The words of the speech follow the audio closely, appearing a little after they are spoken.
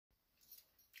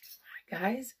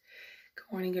guys.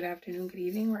 Good morning, good afternoon, good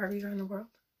evening, wherever you are in the world.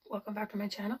 Welcome back to my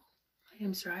channel. My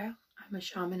name is Soraya. I'm a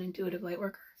shaman, intuitive light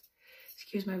worker.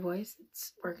 Excuse my voice.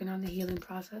 It's working on the healing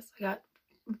process. I got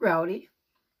rowdy.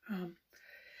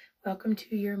 Welcome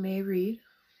to your May read.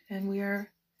 And we are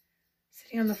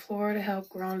sitting on the floor to help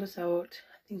ground us out.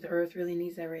 I think the earth really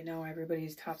needs that right now.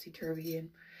 Everybody's topsy-turvy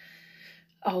and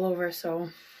all over. So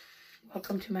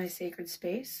welcome to my sacred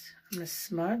space. I'm going to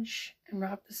smudge and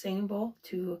rock the singing bowl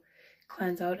to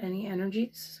cleanse out any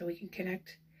energies so we can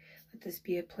connect. Let this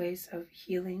be a place of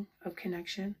healing, of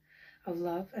connection, of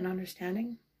love and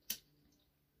understanding.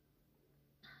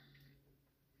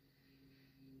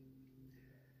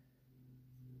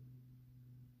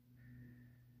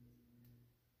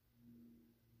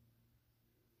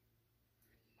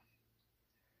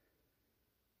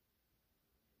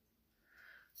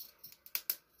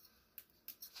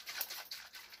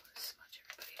 Smudge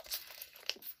everybody.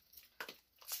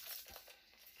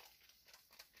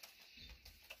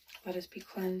 Let us be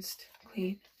cleansed,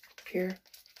 clean, pure,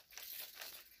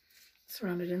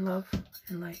 surrounded in love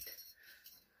and light.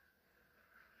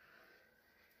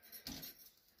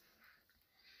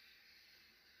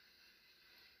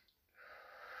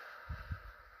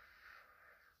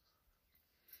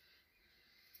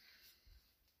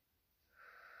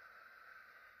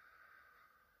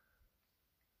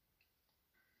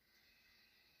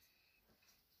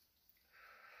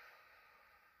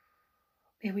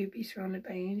 May we be surrounded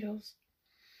by angels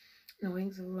and the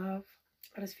wings of love.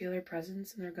 Let us feel their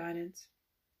presence and their guidance.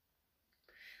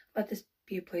 Let this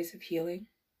be a place of healing,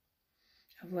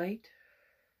 of light.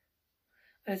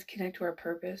 Let us connect to our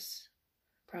purpose,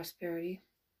 prosperity,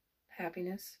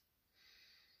 happiness.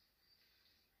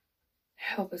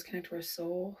 Help us connect to our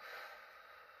soul.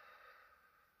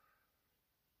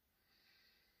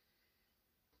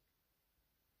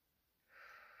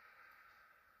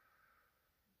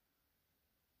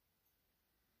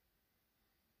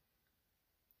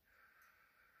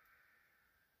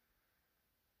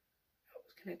 Help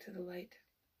us connect to the light.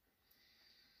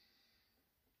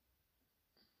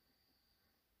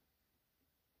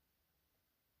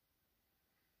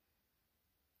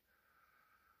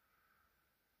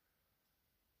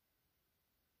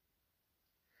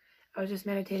 I was just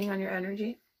meditating on your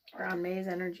energy, or on May's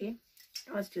energy.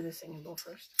 Let's do the singing bowl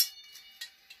first.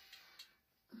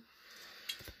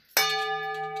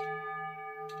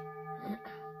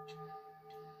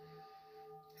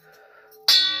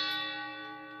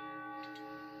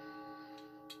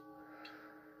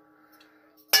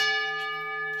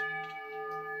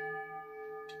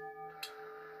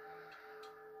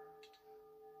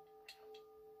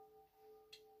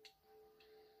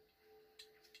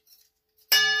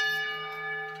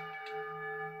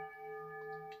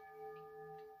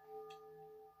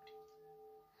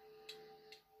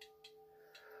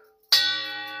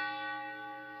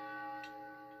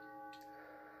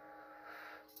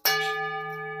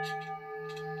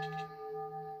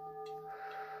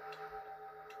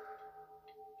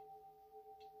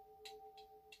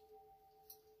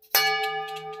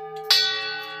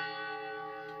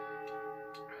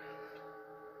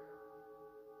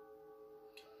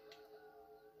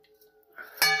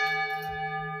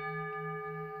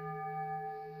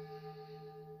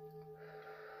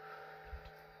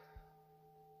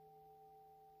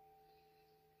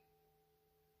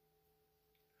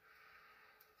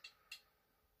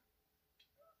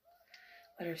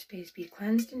 Let our space be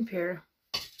cleansed and pure.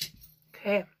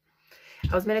 Okay.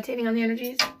 I was meditating on the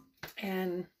energies,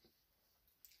 and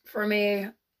for me,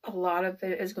 a lot of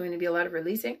it is going to be a lot of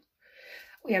releasing.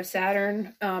 We have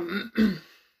Saturn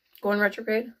going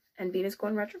retrograde and Venus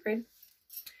going retrograde,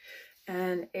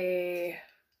 and a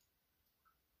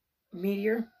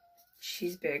meteor.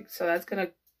 She's big, so that's going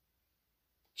to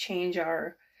change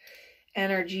our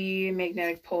energy,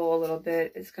 magnetic pole a little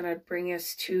bit. It's going to bring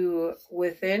us to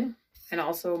within and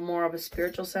also more of a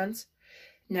spiritual sense.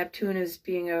 Neptune is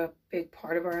being a big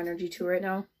part of our energy too right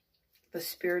now, the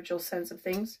spiritual sense of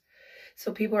things.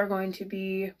 So people are going to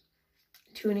be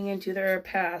tuning into their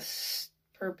past,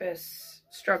 purpose,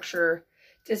 structure,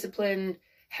 discipline,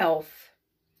 health,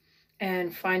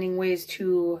 and finding ways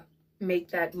to make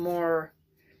that more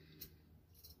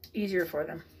easier for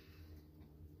them.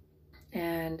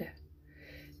 And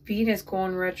Venus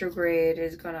going retrograde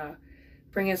is going to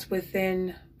bring us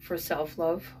within for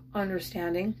self-love,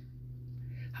 understanding.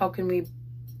 How can we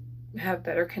have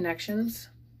better connections?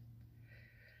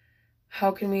 How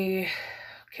can we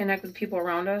connect with people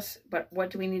around us? But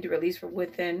what do we need to release from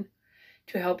within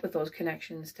to help with those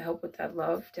connections, to help with that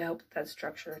love, to help with that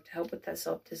structure, to help with that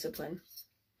self-discipline?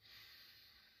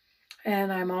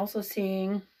 And I'm also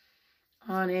seeing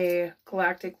on a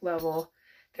galactic level,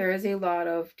 there is a lot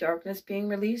of darkness being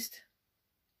released,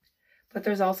 but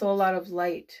there's also a lot of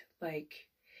light. Like,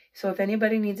 so if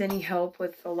anybody needs any help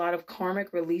with a lot of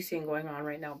karmic releasing going on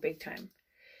right now, big time,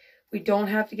 we don't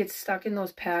have to get stuck in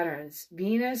those patterns.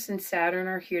 Venus and Saturn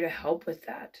are here to help with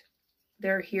that.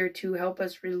 They're here to help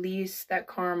us release that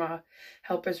karma,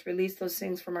 help us release those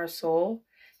things from our soul,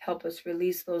 help us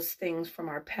release those things from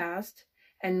our past,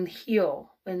 and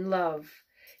heal in love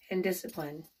and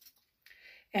discipline.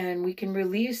 And we can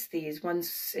release these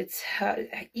once. It's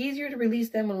easier to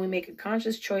release them when we make a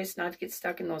conscious choice not to get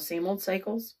stuck in those same old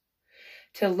cycles,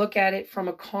 to look at it from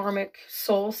a karmic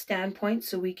soul standpoint,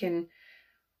 so we can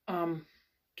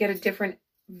get a different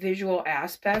visual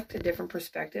aspect, a different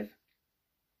perspective.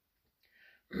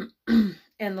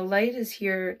 And the light is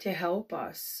here to help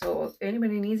us. So if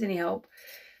anybody needs any help,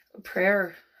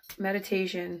 prayer,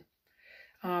 meditation,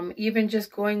 even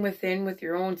just going within with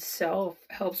your own self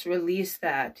helps release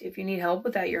that. If you need help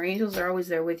with that, your angels are always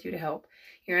there with you to help.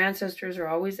 Your ancestors are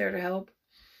always there to help.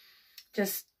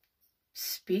 Just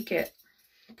speak it.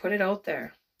 Put it out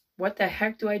there. What the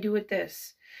heck do I do with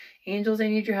this? Angels, I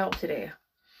need your help today.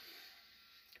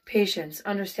 Patience,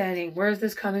 understanding, where is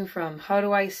this coming from? How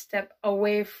do I step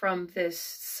away from this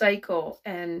cycle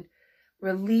and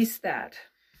release that?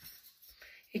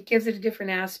 It gives it a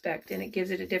different aspect and it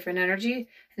gives it a different energy. And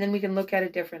then we can look at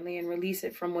it differently and release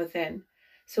it from within.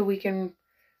 So we can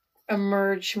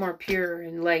emerge more pure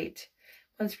and light.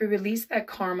 Once we release that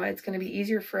karma, it's going to be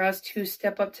easier for us to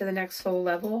step up to the next soul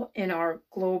level in our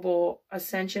global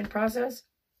ascension process.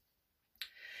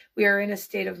 We are in a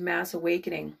state of mass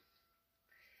awakening.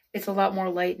 It's a lot more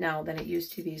light now than it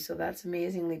used to be, so that's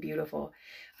amazingly beautiful.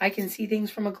 I can see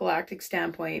things from a galactic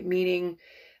standpoint, meaning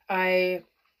it's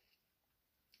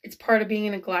part of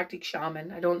being a galactic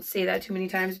shaman. I don't say that too many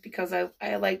times because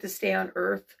I like to stay on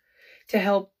Earth to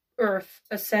help Earth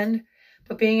ascend,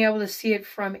 but being able to see it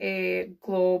from a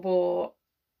global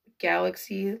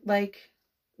galaxy-like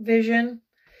vision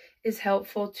is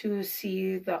helpful to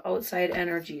see the outside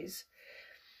energies.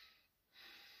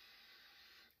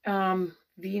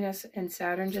 Venus and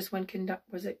Saturn just went conjunct.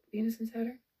 Was it Venus and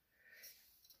Saturn?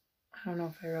 I don't know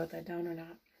if I wrote that down or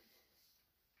not.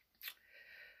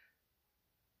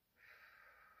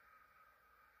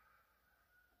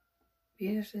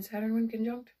 Venus and Saturn went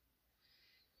conjunct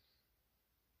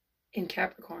in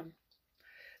Capricorn.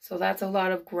 So that's a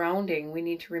lot of grounding. We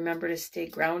need to remember to stay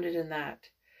grounded in that.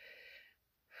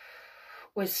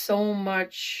 With so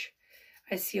much,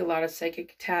 I see a lot of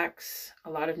psychic attacks, a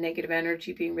lot of negative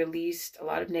energy being released, a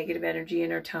lot of negative energy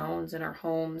in our towns, in our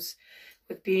homes.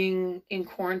 With being in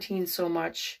quarantine so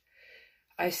much,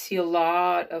 I see a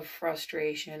lot of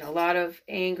frustration, a lot of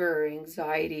anger,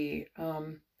 anxiety,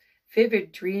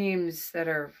 vivid dreams that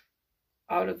are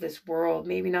out of this world.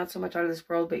 Maybe not so much out of this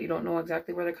world, but you don't know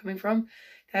exactly where they're coming from.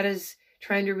 That is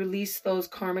trying to release those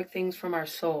karmic things from our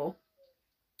soul.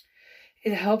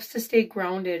 It helps to stay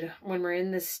grounded when we're in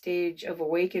this stage of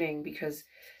awakening, because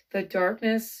the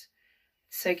darkness,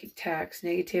 psychic attacks,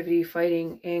 negativity,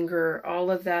 fighting, anger,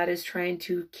 all of that is trying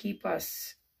to keep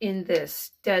us in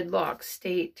this deadlock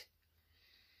state.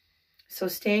 So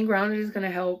staying grounded is going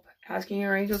to help. Asking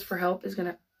our angels for help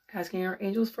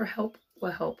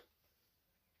will help.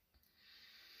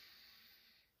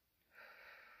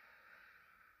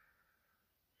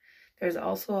 There's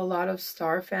also a lot of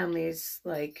star families,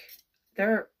 like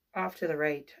they're off to the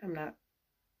right.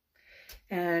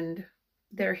 And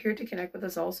they're here to connect with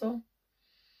us also.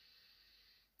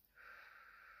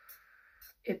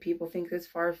 If people think it's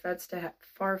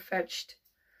far-fetched,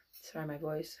 sorry, my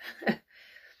voice,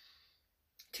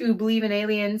 to believe in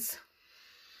aliens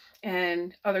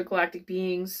and other galactic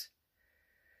beings,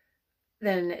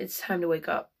 then it's time to wake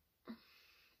up,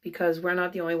 because we're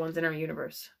not the only ones in our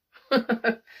universe.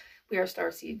 We are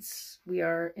starseeds. We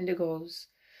are indigos.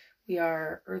 We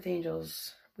are earth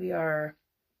angels. We are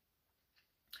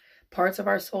parts of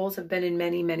our souls have been in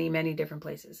many, many, many different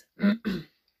places.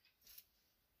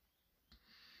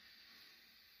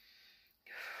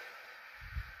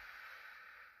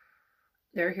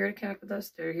 They're here to connect with us.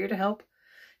 They're here to help.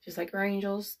 Just like our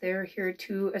angels, they're here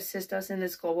to assist us in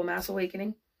this global mass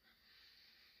awakening.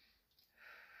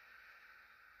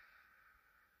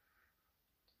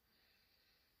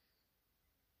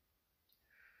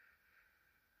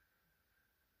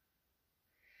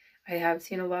 I have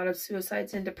seen a lot of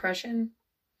suicides and depression.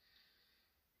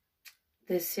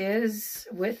 This is,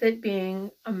 with it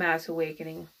being a mass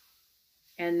awakening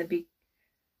and the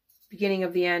beginning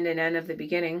of the end and end of the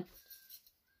beginning,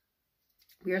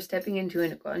 we are stepping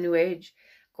into a new age,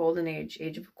 golden age,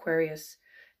 age of Aquarius.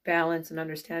 balance and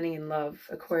understanding and love.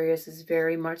 Aquarius is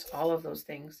very much all of those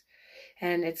things.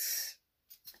 And it's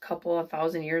a couple of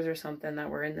thousand years or something that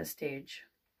we're in this stage.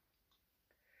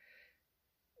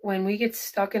 When we get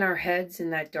stuck in our heads in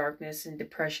that darkness and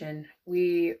depression,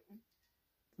 we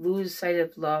lose sight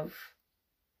of love,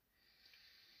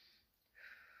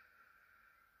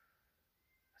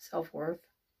 self-worth.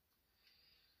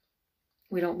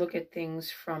 We don't look at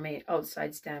things from an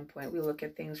outside standpoint. We look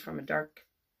at things from a dark,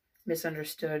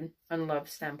 misunderstood, unloved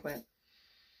standpoint.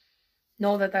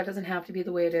 Know that that doesn't have to be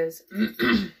the way it is.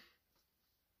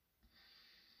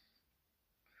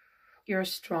 You're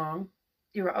strong.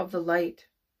 You're of the light.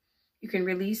 You can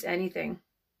release anything.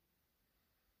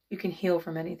 You can heal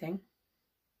from anything.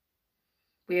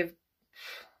 We've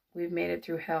made it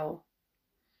through hell.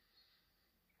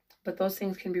 But those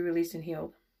things can be released and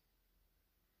healed.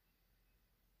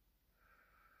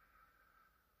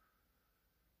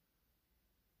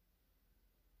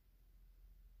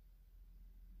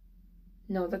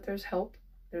 Know that there's help.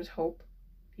 There's hope.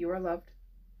 You are loved.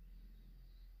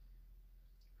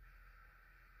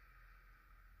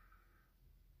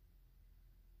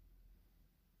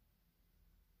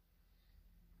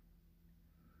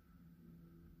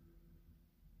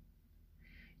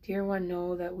 Dear one,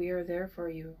 know that we are there for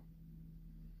you.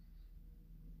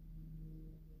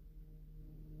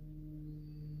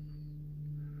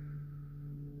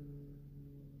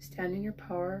 Stand in your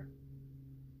power.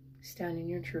 Stand in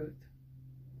your truth.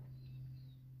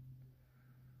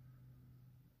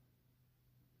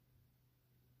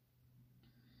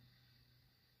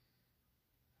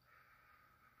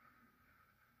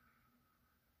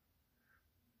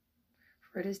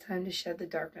 For it is time to shed the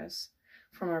darkness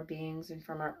from our beings and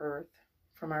from our earth,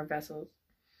 from our vessels.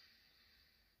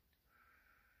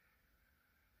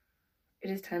 It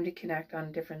is time to connect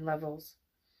on different levels.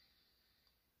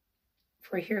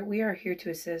 For here, we are here to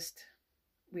assist.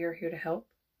 We are here to help.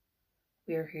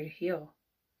 We are here to heal.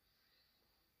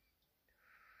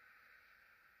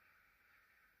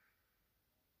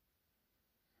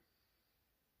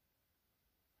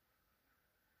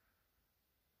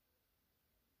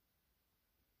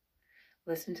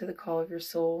 Listen to the call of your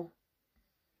soul,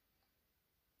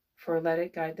 for let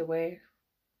it guide the way,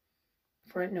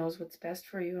 for it knows what's best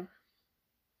for you.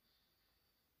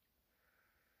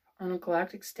 On a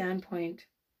galactic standpoint,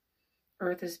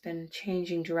 Earth has been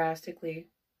changing drastically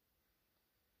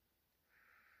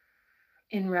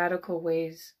in radical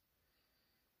ways.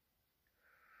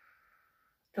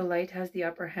 The light has the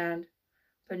upper hand,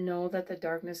 but know that the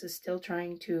darkness is still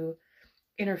trying to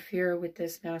interfere with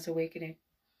this mass awakening.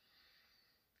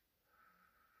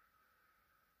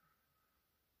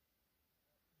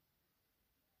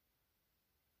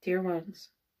 Dear ones,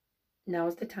 now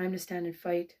is the time to stand and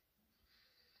fight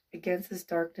against this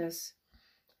darkness,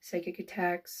 psychic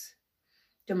attacks,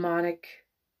 demonic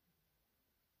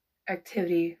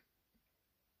activity,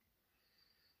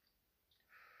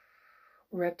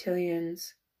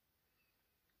 reptilians,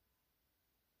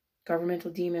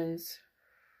 governmental demons,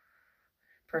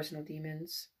 personal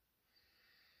demons,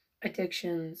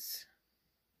 addictions,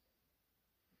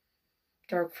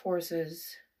 dark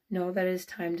forces. Know that it is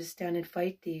time to stand and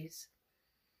fight these.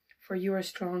 For you are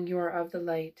strong, you are of the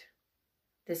light.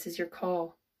 This is your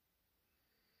call.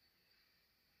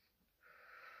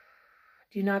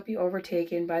 Do not be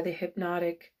overtaken by the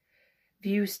hypnotic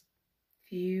view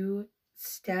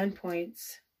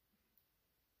standpoints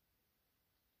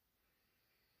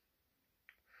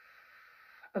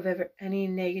of any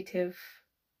negative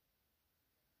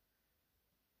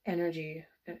energy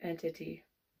and entity.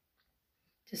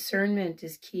 Discernment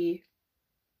is key.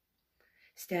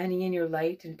 Standing in your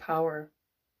light and power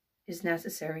is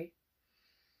necessary.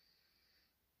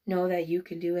 Know that you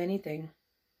can do anything.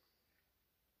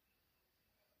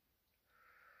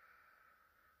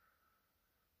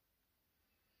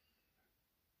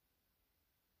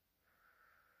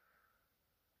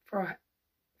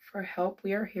 For help,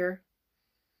 we are here.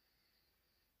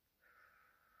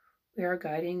 We are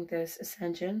guiding this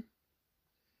ascension.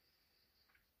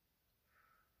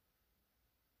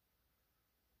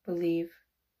 Believe,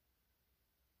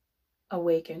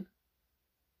 awaken,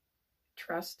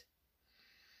 trust.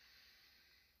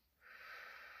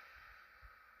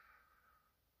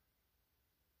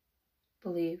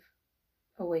 Believe,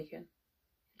 awaken,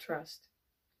 trust.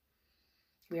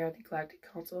 We are the Galactic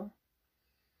Council.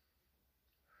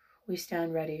 We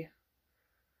stand ready.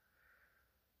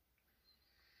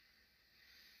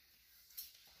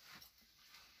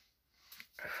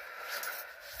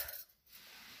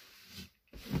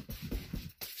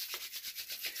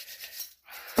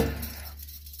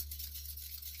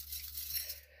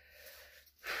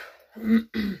 Sorry.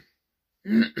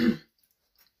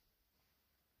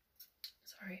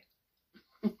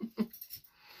 That's a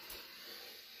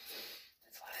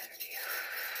lot of energy.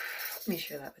 Let me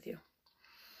share that with you.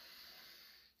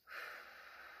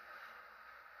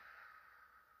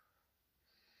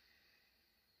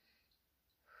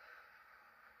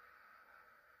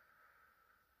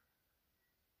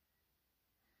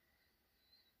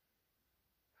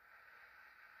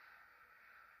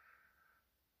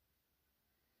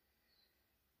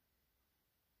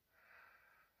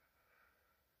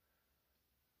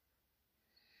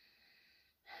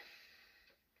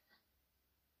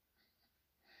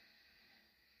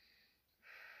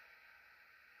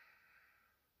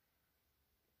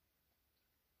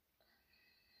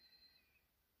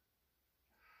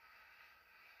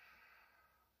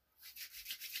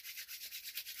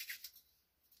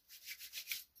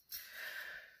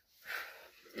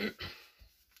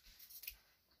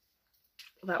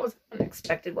 Well, that was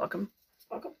unexpected. Welcome.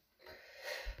 Welcome.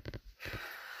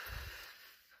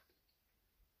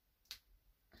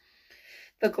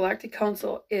 The Galactic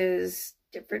Council is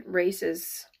different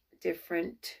races,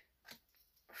 different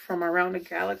from around a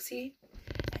galaxy,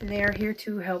 and they are here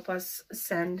to help us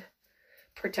ascend,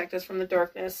 protect us from the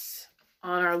darkness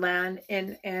on our land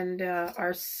and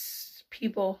our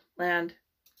people land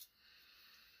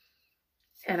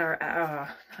and our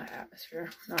not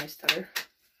atmosphere. No, I stutter.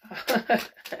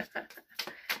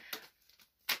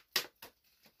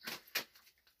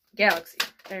 Galaxy.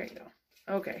 There you go.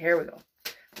 Okay, here we go.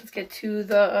 Let's get to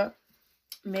the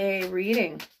May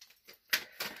reading.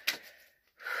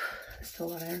 Still a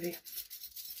lot of energy.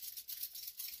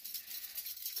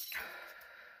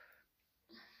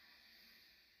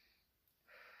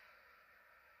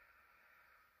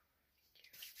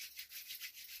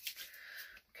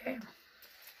 Okay.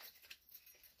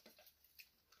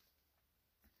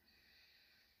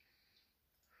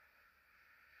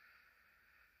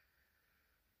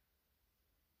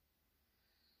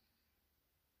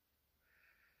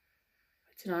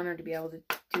 It's an honor to be able to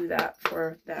do that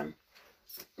for them.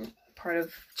 Part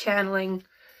of channeling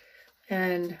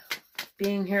and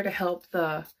being here to help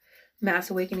the mass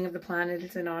awakening of the planet.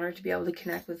 It's an honor to be able to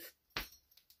connect with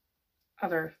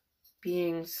other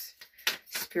beings,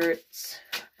 spirits.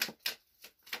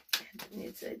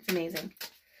 It's amazing.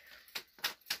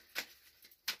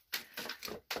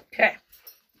 Okay.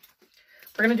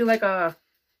 We're going to do like a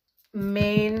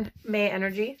main May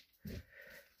energy.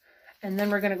 And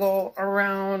then we're going to go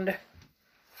around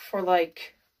for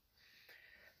like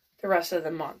the rest of the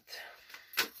month.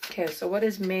 Okay, so what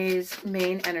is May's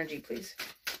main energy, please?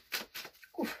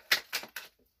 Oof.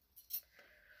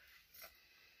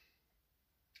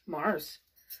 Mars.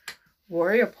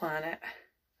 Warrior planet.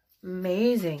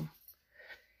 Amazing.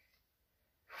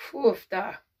 Oof,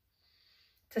 da.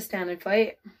 To stand and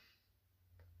fight.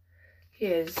 He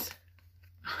is.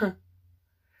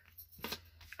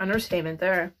 Understatement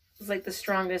there. It's like the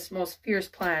strongest, most fierce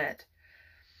planet.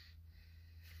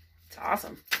 It's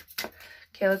awesome.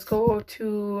 Okay, let's go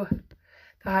to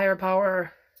the higher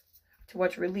power to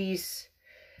watch release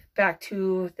back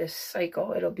to this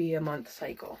cycle. It'll be a month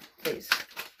cycle, please.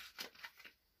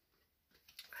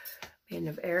 Maiden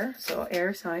of air. So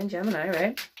air sign, Gemini,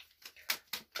 right?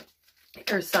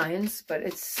 Air signs, but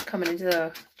it's coming into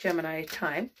the Gemini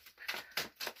time.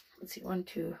 Let's see, 1,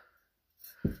 2.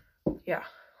 Yeah.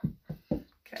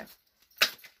 Okay.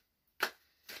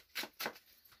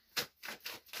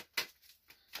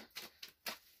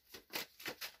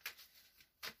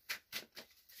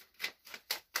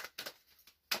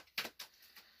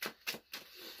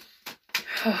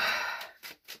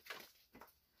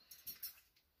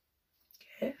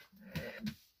 Okay.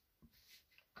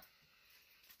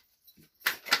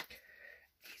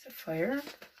 Piece of fire.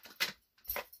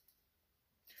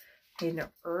 Maiden of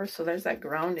earth. So there's that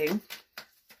grounding.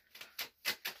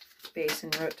 Base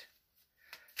and root.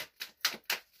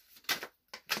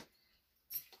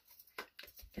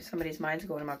 If somebody's mind's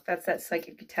going amok, that's that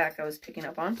psychic attack I was picking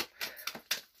up on.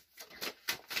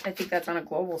 I think that's on a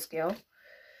global scale.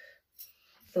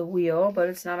 The wheel, but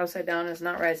it's not upside down, it's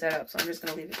not right side up, so I'm just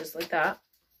going to leave it just like that.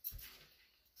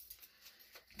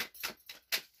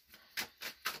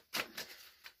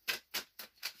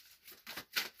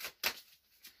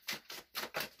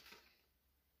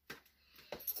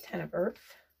 Ten of earth.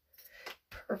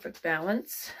 Perfect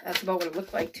balance. That's about what it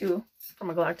looked like too, from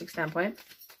a galactic standpoint.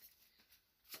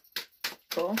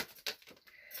 Cool.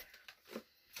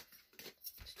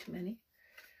 It's too many.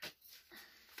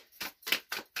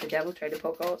 The devil tried to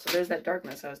poke out. So there's that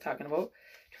darkness I was talking about.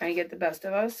 Trying to get the best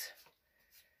of us.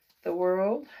 The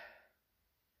world.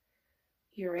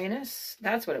 Uranus.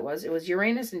 That's what it was. It was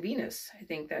Uranus and Venus, I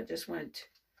think, that just went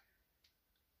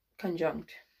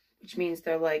conjunct, which means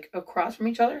they're like across from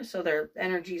each other. So their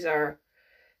energies are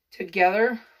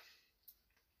together.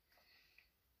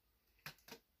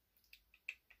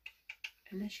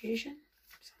 Initiation.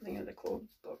 Something in the closed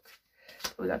book.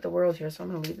 We got the world here, so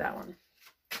I'm going to leave that one.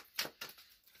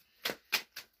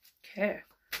 Okay.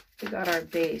 We got our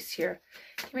base here.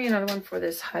 Give me another one for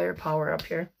this higher power up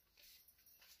here.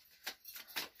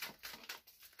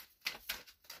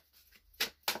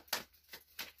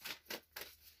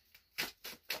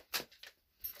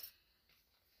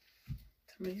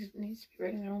 Somebody needs to be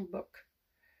writing their own book.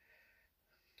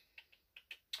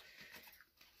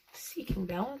 Seeking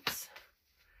balance.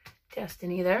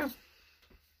 Destiny there. Put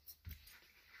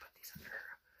these under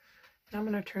her. And I'm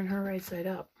going to turn her right side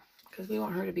up because we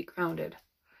want her to be grounded.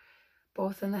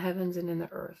 Both in the heavens and in the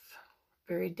earth.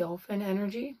 Very dolphin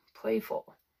energy.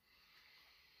 Playful.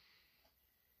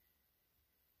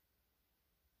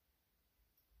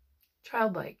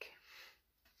 Childlike.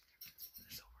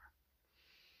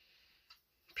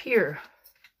 Pure.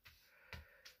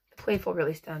 The playful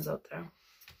really stands out there.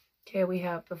 Okay, we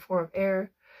have the Four of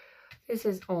Air. This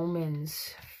is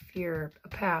omens, fear, a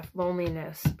path,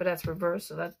 loneliness, but that's reversed,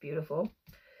 so that's beautiful.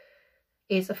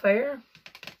 Ace of Fire,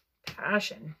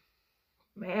 passion,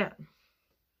 man.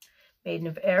 Maiden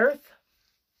of Earth,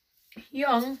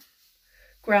 young,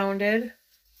 grounded,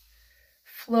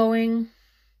 flowing.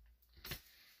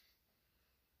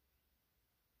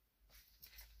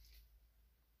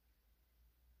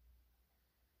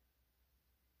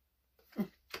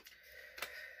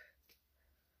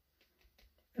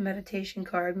 The meditation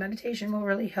card. Meditation will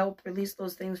really help release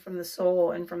those things from the soul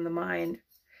and from the mind.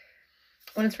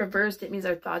 When it's reversed, it means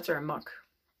our thoughts are amok.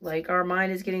 Like our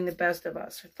mind is getting the best of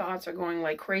us. Our thoughts are going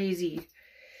like crazy.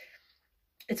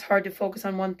 It's hard to focus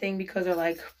on one thing because they're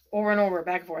like over and over,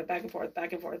 back and forth, back and forth,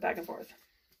 back and forth, back and forth.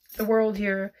 The world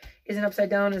here isn't upside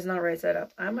down, it's not right side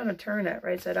up. I'm going to turn it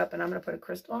right side up and I'm going to put a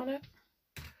crystal on it.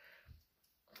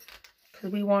 Because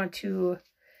we want to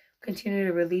continue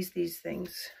to release these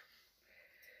things.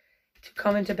 To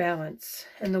come into balance.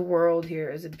 And the world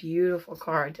here is a beautiful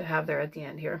card to have there at the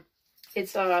end here.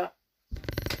 It's a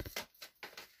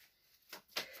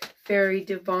very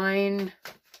divine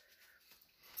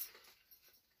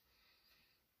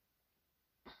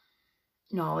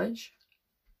knowledge.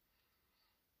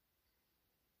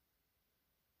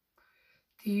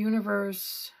 The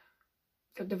universe,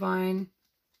 the divine,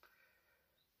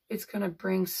 it's going to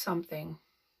bring something.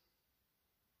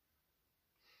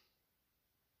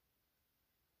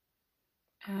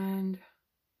 And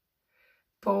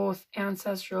both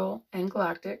ancestral and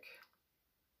galactic.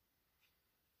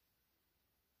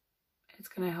 It's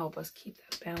going to help us keep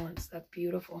that balance. That's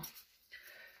beautiful.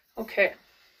 Okay.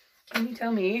 Can you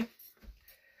tell me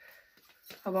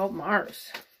about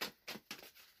Mars?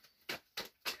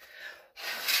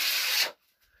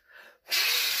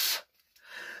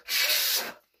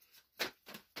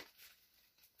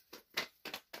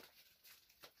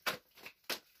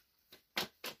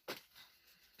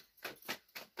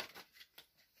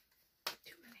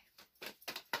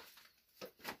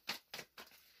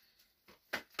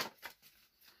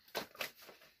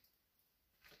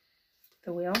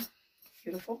 The wheel,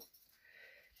 beautiful.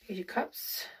 Page of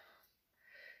Cups.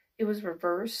 It was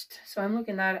reversed, so I'm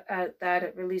looking at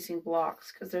releasing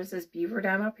blocks because there's this beaver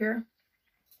dam up here,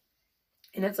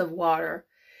 and it's of water,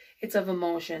 it's of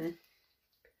emotion,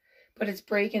 but it's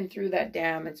breaking through that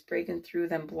dam. It's breaking through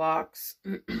them blocks,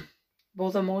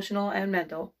 both emotional and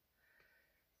mental.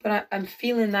 But I'm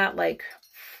feeling that like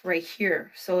right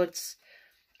here. So it's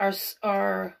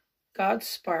our God's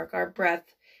spark, our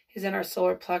breath is in our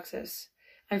solar plexus.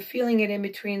 I'm feeling it in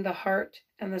between the heart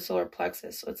and the solar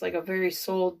plexus. So it's like a very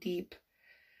soul deep,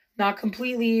 not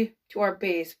completely to our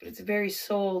base, but it's a very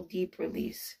soul deep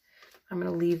release. I'm going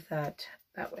to leave that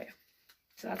way.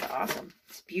 So that's awesome.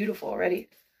 It's beautiful already.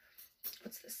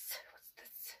 What's this? What's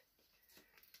this?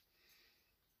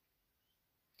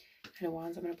 Ten of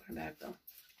Wands. I'm going to put them back though.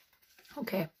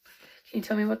 Okay. Can you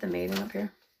tell me what the maiden up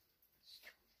here?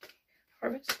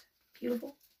 Harvest.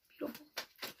 Beautiful. Beautiful.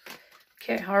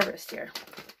 Okay, harvest here.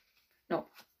 No,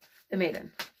 the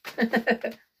maiden.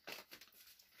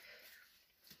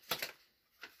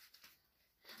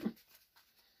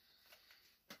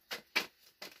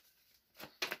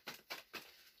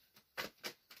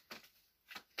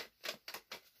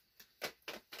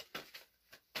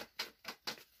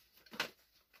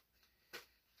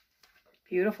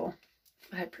 Beautiful.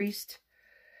 High priest.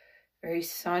 Very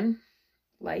sun,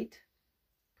 light.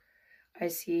 I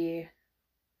see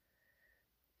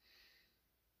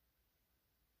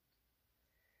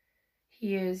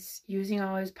He is using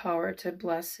all his power to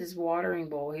bless his watering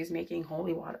bowl. He's making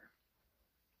holy water.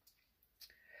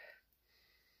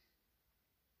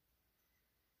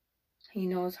 He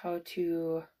knows how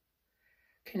to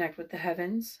connect with the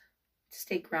heavens, to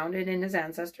stay grounded in his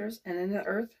ancestors and in the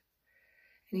earth.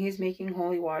 And he is making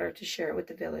holy water to share it with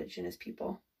the village and his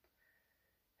people.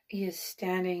 He is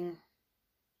standing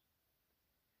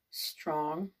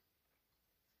strong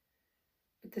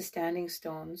with the standing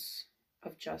stones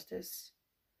of justice,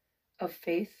 of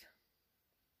faith,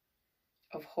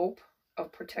 of hope,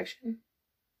 of protection,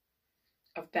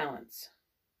 of balance.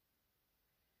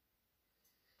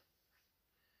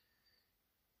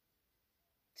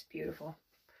 It's beautiful.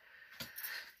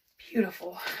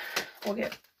 Beautiful. We'll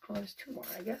get, oh, there's two more,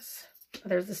 I guess. Oh,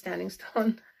 there's the standing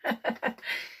stone.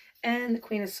 And the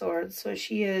Queen of Swords. So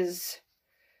she is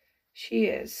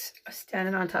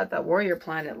standing on top of that warrior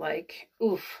planet, like,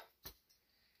 oof.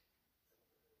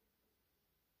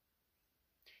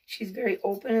 She's very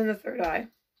open in the third eye.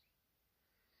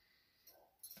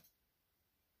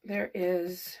 There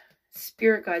is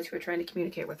spirit guides who are trying to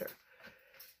communicate with her.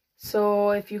 So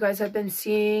if you guys have been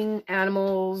seeing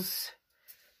animals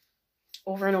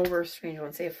over and over, strange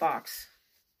one, say a fox,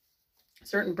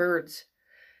 certain birds,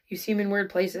 you see them in weird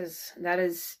places. That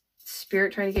is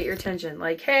spirit trying to get your attention.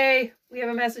 Like, hey, we have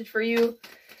a message for you.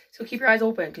 So keep your eyes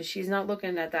open, because she's not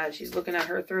looking at that. She's looking at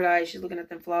her third eye. She's looking at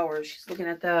them flowers. She's looking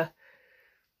at the...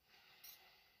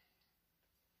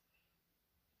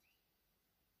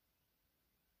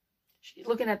 She's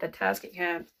looking at the task at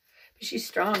hand. But she's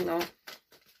strong, though.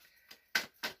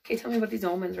 Okay, tell me about these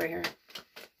omens right here.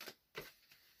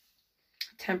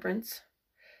 Temperance.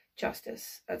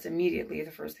 Justice. That's immediately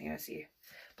the first thing I see.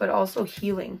 But also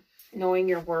healing. Knowing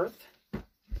your worth.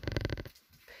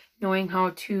 Knowing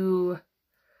how to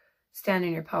stand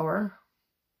in your power.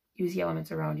 Use the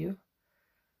elements around you.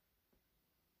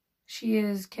 She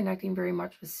is connecting very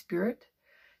much with spirit.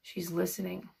 She's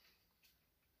listening.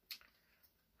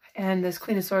 And this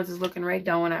Queen of Swords is looking right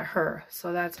down at her.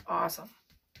 So that's awesome.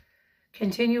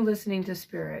 Continue listening to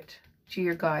spirit, to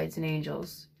your guides and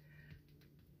angels.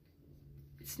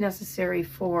 It's necessary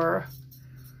for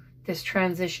this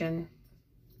transition.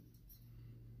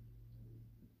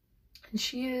 And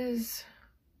she is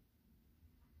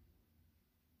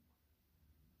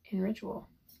in ritual.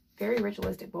 Very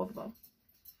ritualistic, both of them.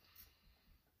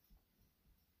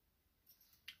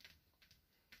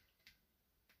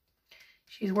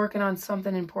 She's working on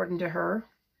something important to her.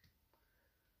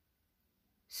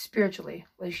 Spiritually.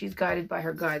 Like, she's guided by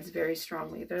her guides very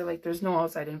strongly. They're like, there's no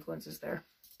outside influences there.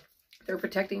 They're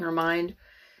protecting her mind.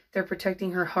 They're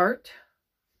protecting her heart.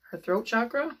 Her throat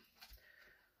chakra.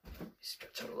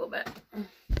 Stretch out a little bit.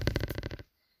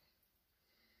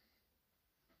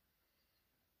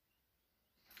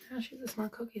 Oh, she's a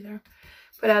smart cookie there.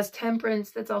 But as temperance,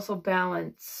 that's also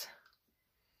balance.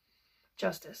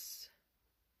 Justice.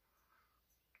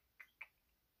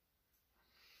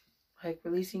 Like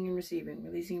releasing and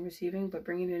receiving, but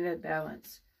bringing it into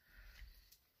balance.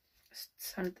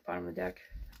 Sun at the bottom of the deck.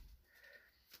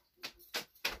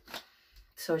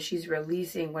 So she's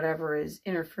releasing whatever is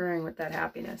interfering with that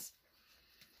happiness.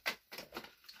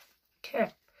 Okay.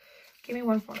 Give me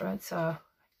one more. It's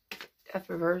death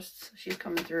reversed. So she's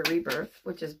coming through a rebirth,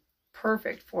 which is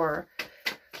perfect for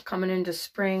coming into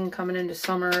spring, coming into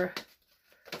summer.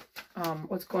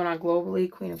 What's going on globally?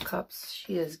 Queen of Cups.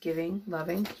 She is giving,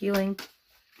 loving, healing,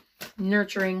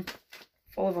 nurturing,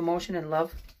 full of emotion and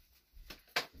love.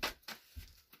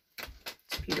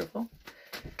 It's beautiful.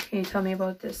 Can you tell me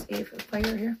about this Eighth of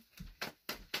Fire here?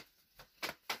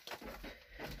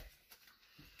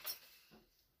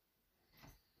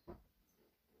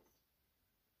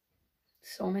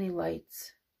 So many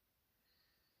lights.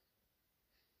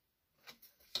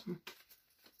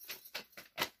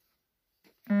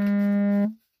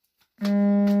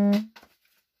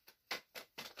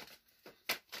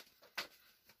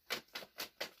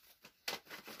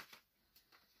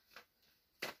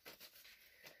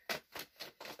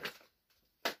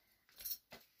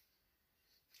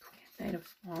 Knight of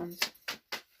Wands.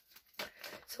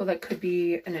 So that could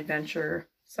be an adventure.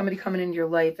 Somebody coming into your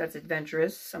life that's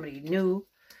adventurous. Somebody new.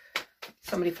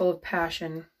 Somebody full of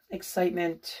passion,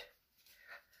 excitement.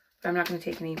 But I'm not going to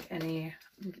take any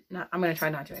I'm going to try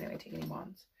not to anyway, take any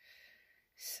wands.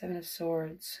 Seven of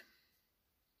Swords.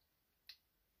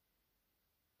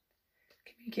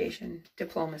 Communication,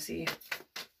 diplomacy.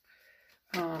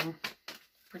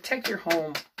 Protect your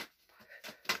home.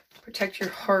 Protect your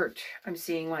heart. I'm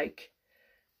seeing like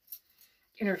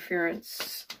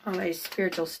interference on a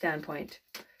spiritual standpoint.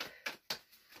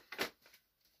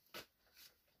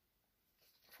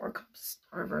 Four Cups.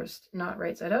 reversed, not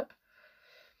right side up.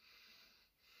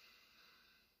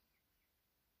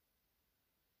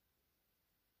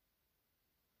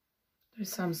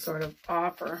 There's some sort of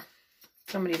offer.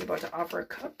 Somebody's about to offer a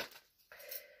cup.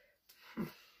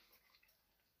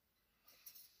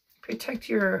 Protect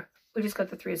your... We just got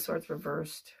the Three of Swords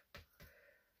reversed.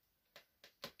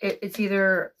 It's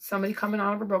either somebody coming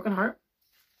out of a broken heart,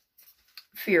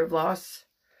 fear of loss.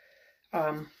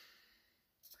 But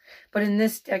in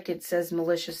this deck, it says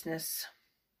maliciousness.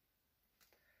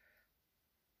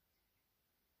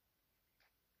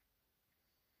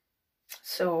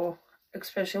 So,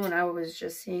 especially when I was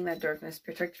just seeing that darkness,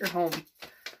 protect your home.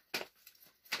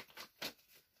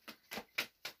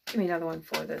 Give me another one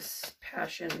for this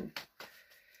passion.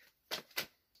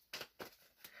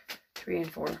 3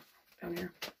 and 4 down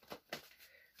here.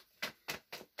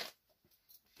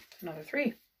 Another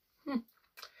 3.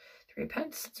 3 of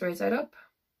Pence. Let's raise that up.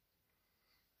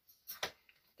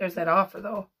 There's that offer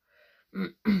though.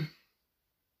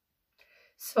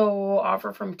 So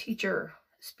offer from teacher,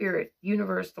 spirit,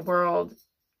 universe, the world,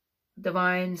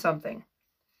 divine, something.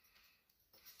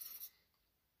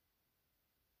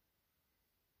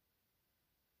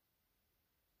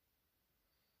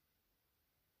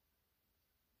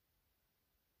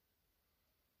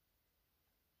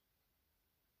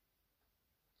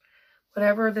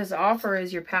 Whatever this offer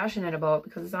is you're passionate about,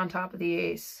 because it's on top of the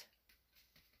Ace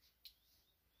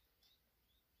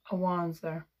of Wands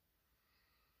there.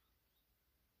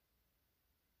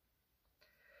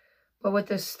 But with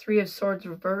this Three of Swords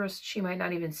reversed, she might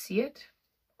not even see it.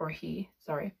 Or he,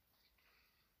 sorry.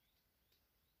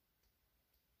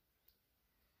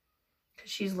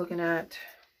 Because she's looking at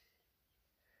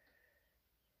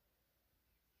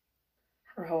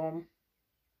her home.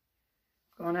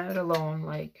 Going at it alone,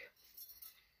 like...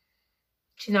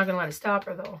 She's not going to let it stop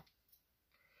her, though.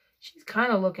 She's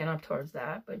kind of looking up towards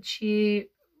that. But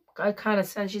I kind of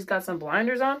sense she's got some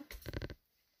blinders on.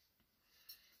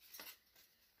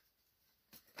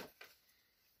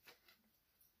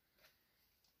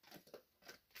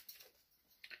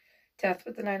 Death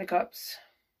with the Nine of Cups.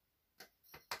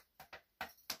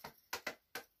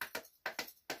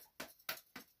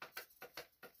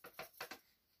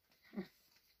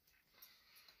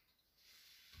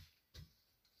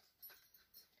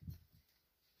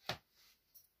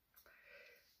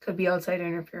 Could be outside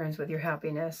interference with your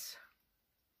happiness.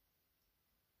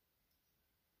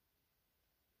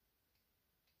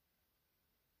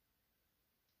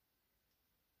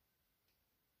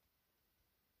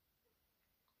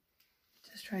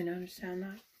 Just trying to understand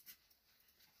that.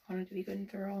 I want it to be good and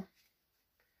thorough.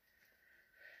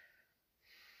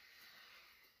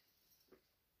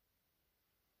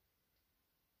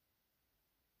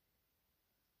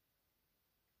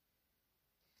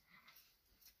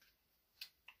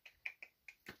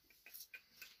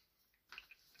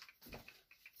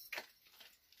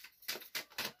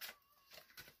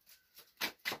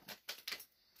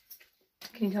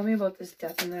 Can you tell me about this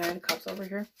Death and the Nine of Cups over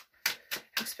here?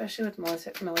 Especially with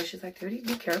malicious activity,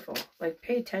 be careful. Like,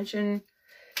 pay attention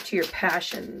to your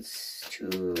passions,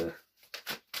 to...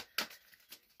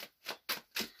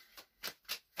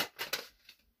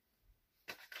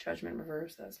 Judgment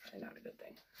reverse, that's probably not a good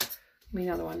thing. Give me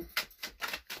another one.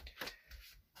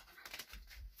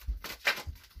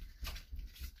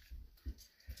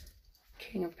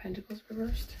 King of Pentacles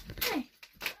reversed. Hey.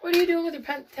 What are you doing with your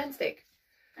 10 stake?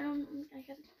 I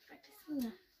gotta practice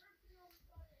that.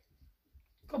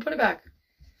 Go put it back.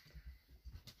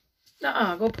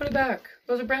 Nuh-uh, go put it back.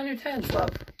 Those are brand new 10s,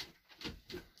 love.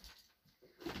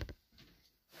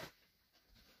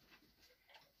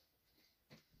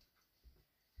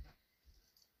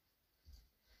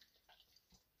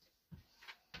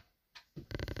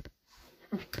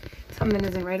 Something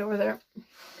isn't right over there.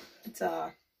 It's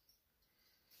let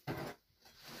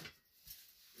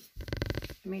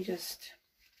me just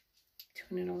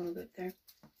tune in a little bit there.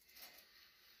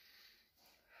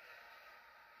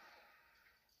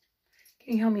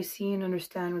 Can you help me see and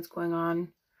understand what's going on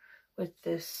with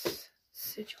this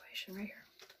situation right here?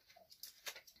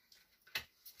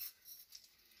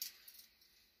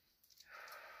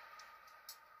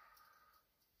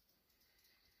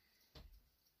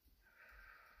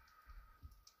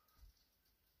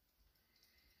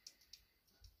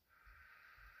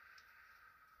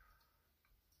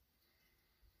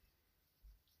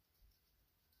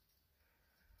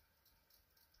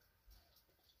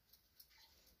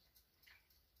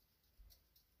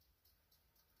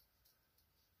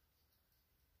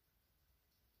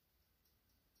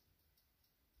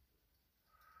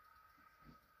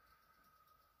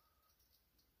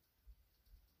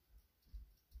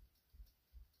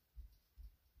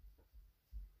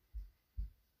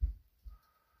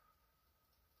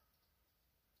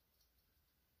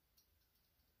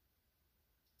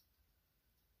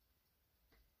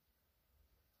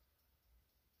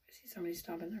 see somebody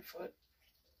stomping their foot.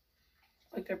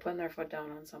 Like they're putting their foot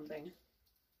down on something.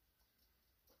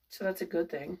 So that's a good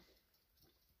thing.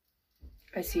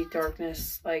 I see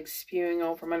darkness like spewing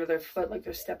out from under their foot, like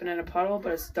they're stepping in a puddle,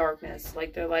 but it's darkness.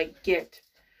 Like they're like, get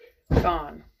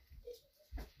gone.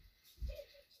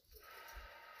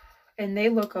 And they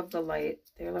look of the light.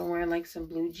 They're wearing like some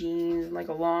blue jeans and like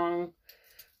a long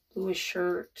bluish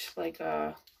shirt, like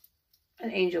an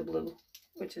angel blue,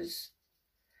 which is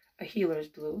a healer's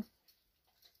blue.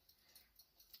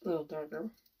 A little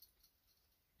darker.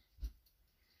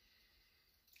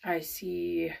 I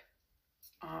see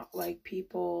like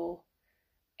people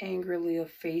angrily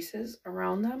of faces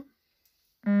around them.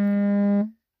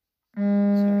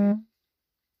 Sorry.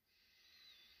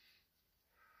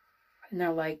 And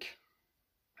they're like,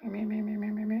 I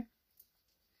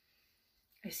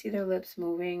see their lips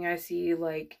moving. I see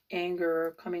like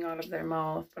anger coming out of their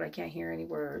mouth, but I can't hear any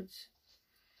words.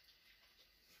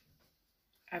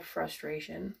 I have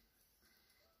frustration.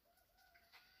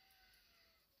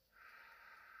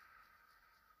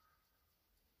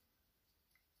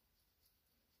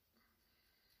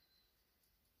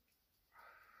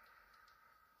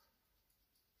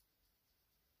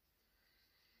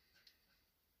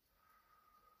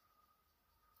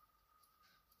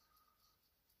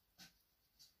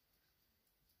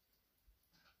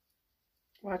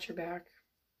 Watch your back.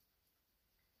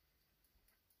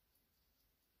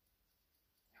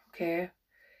 Okay.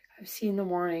 I've seen the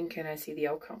warning. Can I see the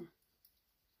outcome?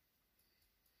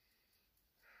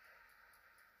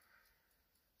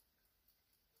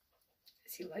 I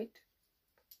see light.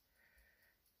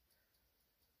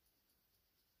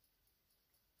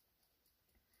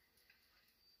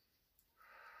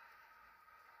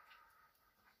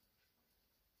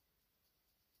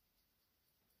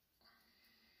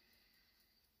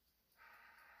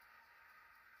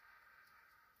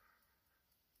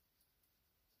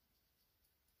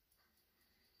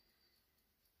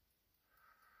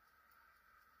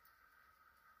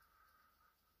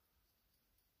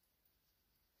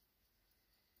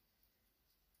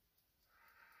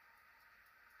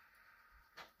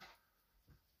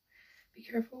 Be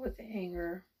careful with the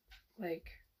anger. Like,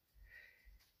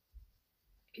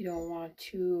 you don't want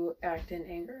to act in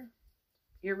anger.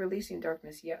 You're releasing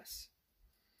darkness, yes.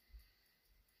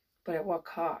 But at what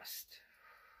cost?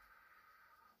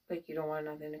 Like, you don't want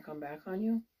nothing to come back on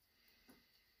you?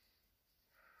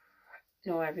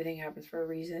 No, everything happens for a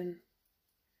reason.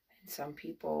 And some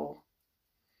people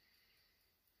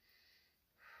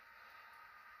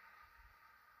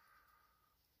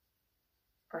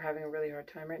are having a really hard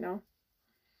time right now.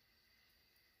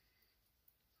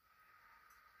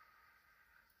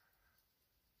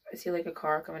 I see like a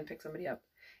car come and pick somebody up.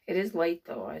 It is light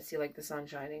though. I see like the sun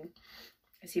shining.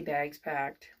 I see bags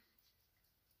packed.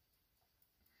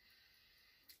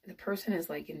 The person is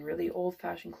like in really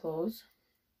old-fashioned clothes.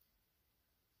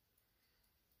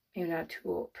 Maybe not too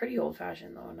old. Pretty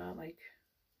old-fashioned though. Not like,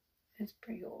 it's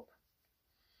pretty old.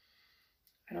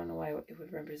 I don't know why it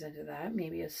would represent that.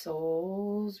 Maybe a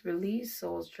soul's release,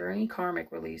 soul's journey,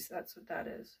 karmic release. That's what that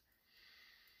is.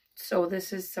 So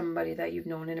this is somebody that you've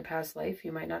known in a past life.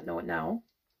 You might not know it now.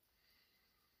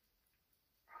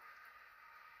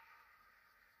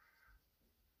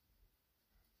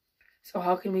 So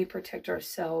how can we protect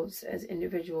ourselves as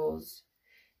individuals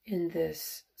in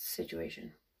this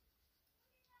situation?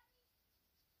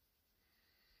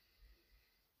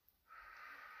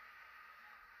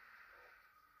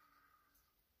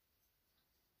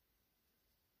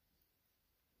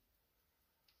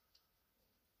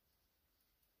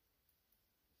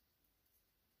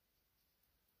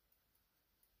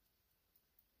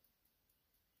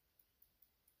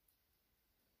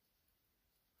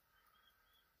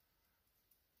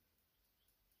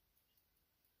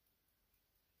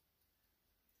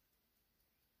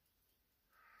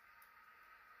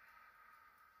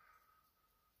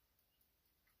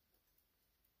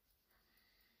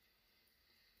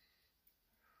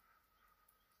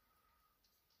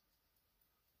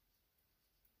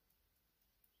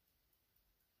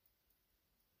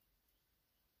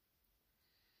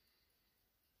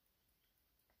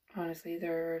 Honestly,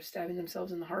 they're stabbing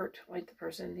themselves in the heart, like the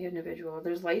person, the individual.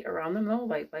 There's light around them though,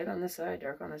 light on this side,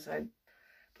 dark on this side.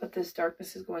 But this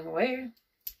darkness is going away.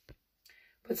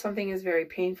 But something is very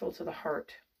painful to the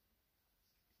heart.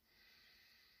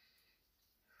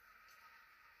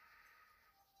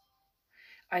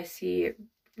 I see it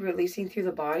releasing through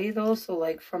the body though, so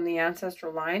like from the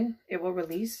ancestral line, it will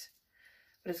release.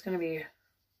 But it's going to be...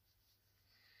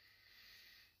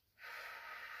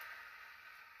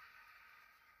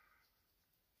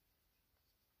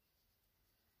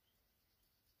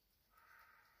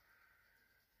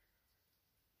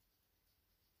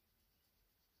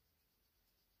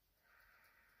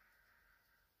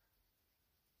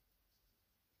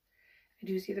 I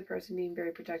do see the person being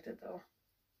very protected, though.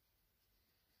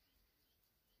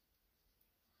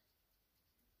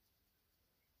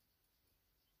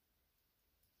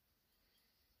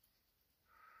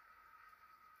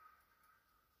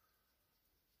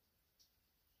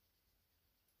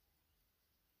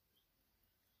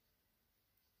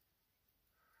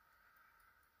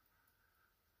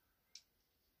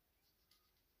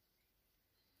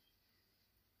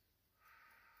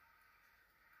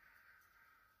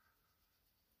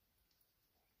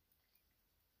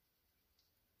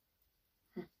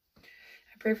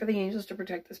 I pray for the angels to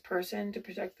protect this person, to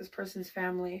protect this person's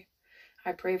family.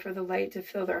 I pray for the light to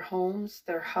fill their homes,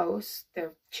 their house,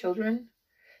 their children,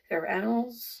 their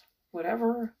animals,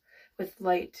 whatever, with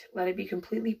light. Let it be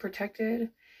completely protected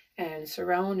and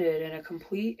surrounded in a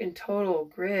complete and total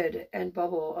grid and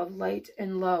bubble of light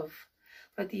and love.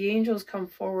 Let the angels come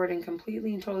forward and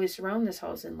completely and totally surround this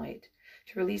house in light,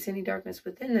 to release any darkness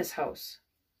within this house,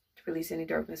 to release any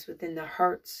darkness within their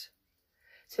hearts,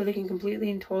 so they can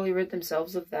completely and totally rid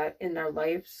themselves of that in their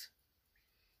lives,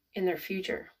 in their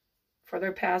future. For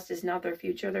their past is not their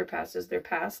future. Their past is their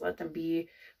past. Let them be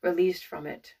released from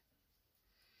it.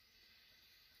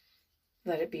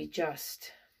 Let it be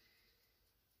just.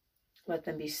 Let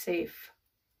them be safe.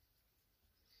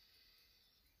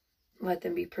 Let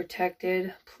them be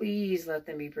protected. Please let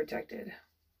them be protected.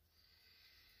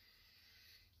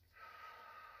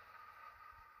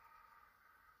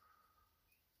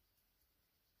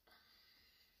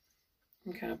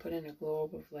 I'm kind of putting a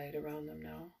globe of light around them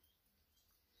now.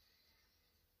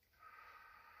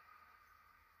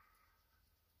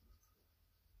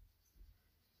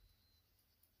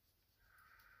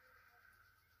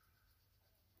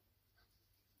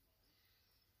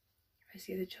 I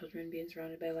see the children being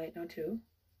surrounded by light now too.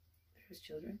 There's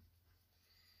children.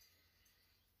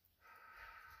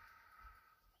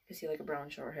 I see like a brown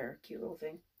short hair, cute little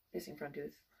thing, missing front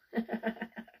tooth.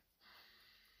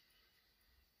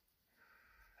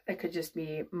 That could just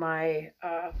be my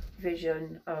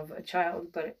vision of a child,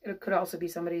 but it could also be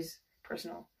somebody's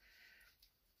personal.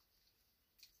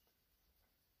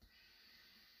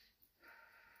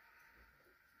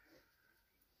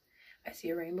 I see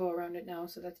a rainbow around it now,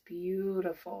 so that's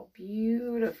beautiful,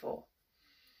 beautiful.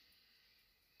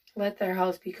 Let their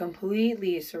house be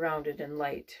completely surrounded in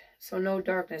light, so no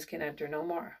darkness can enter no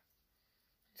more.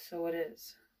 So it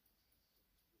is.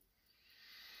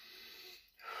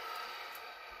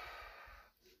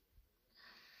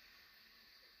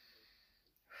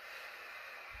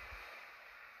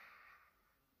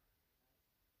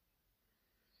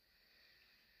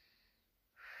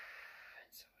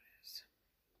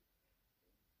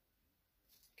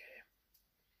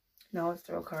 Now let's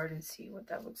throw a card and see what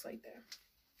that looks like there.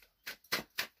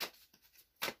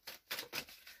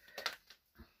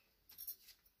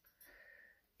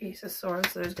 Ace of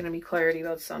Swords, so there's going to be clarity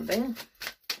about something.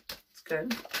 It's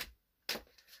good.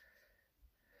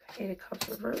 Eight of Cups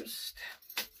reversed.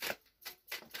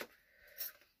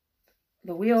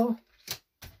 The Wheel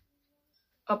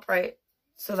upright,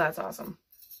 so that's awesome.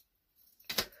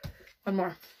 One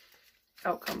more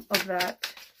outcome of that.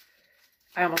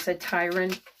 I almost said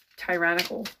tyrant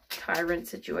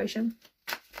situation.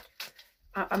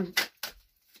 I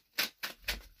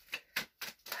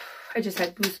just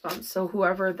had goosebumps. So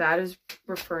whoever that is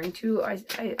referring to,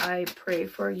 I pray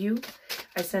for you.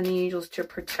 I send the angels to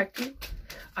protect you.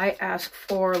 I ask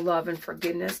for love and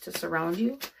forgiveness to surround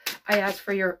you. I ask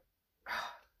for your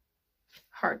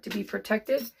heart to be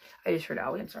protected. I just heard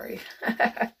Owie, I'm sorry.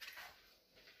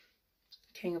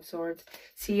 King of Swords.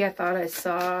 See, I thought I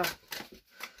saw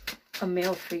a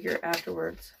male figure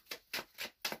afterwards.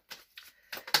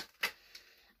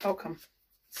 Outcome.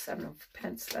 Seven of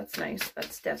Pence. That's nice.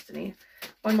 That's destiny.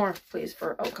 One more, please,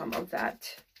 for outcome of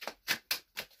that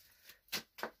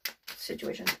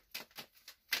situation.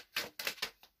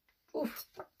 Oof.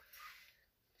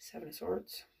 Seven of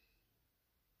Swords.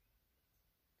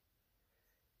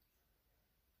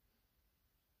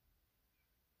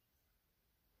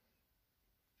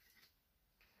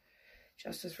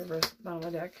 Justice reversed, bottom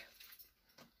of the deck.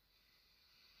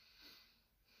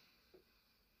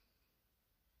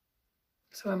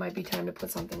 So it might be time to put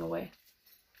something away.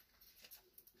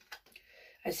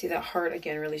 I see that heart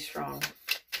again really strong.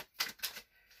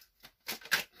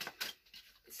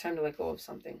 It's time to let go of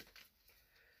something.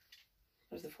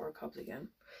 There's the Four of Cups again.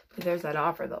 But there's that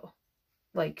offer though.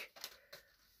 Like,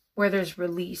 where there's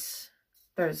release,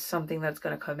 there's something that's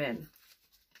going to come in.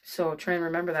 So try and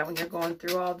remember that when you're going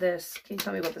through all this. Can you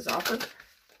tell me about this offer?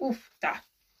 Oof, da.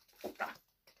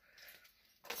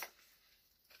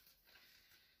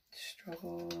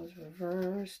 Struggles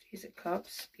reversed. Ace of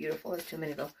Cups. Beautiful. There's too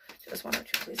many though. Just one or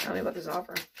two. Please tell me about this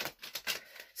offer.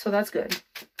 So that's good.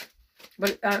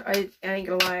 But I ain't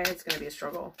gonna lie, it's gonna be a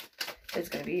struggle. It's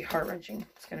gonna be heart-wrenching.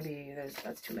 It's gonna be,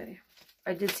 that's too many.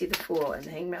 I did see the Fool and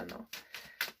the Hangman though.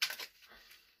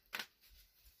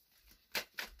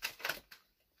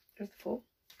 There's the Fool.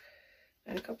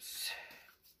 Nine of Cups.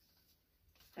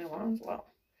 Nine of Wands. Wow.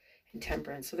 And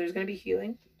Temperance. So there's gonna be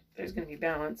healing. There's gonna be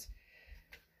balance.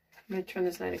 I'm gonna turn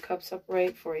this Nine of Cups up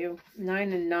right for you.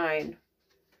 9 and 9.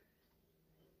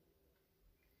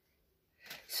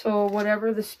 So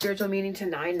whatever the spiritual meaning to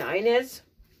 9-9 is,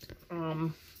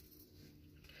 I'm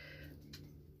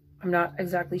not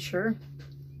exactly sure,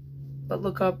 but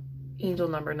look up angel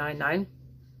number 99.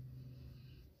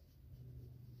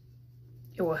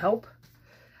 It will help.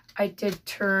 I did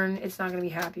turn, it's not going to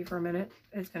be happy for a minute.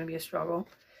 It's going to be a struggle.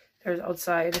 There's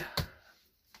outside,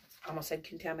 I almost said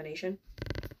contamination,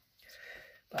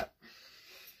 but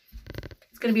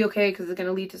it's going to be okay because it's going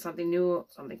to lead to something new,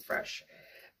 something fresh.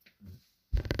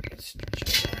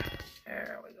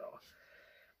 There we go.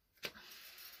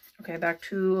 Okay, back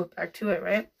to it,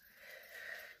 right?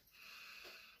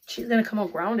 She's gonna come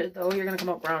out grounded though. You're gonna come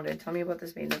out grounded. Tell me about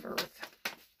this Maiden of Earth.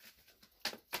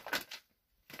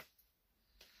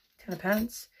 10 of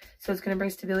Pentacles. So it's gonna bring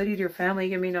stability to your family.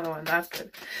 Give me another one. That's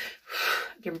good.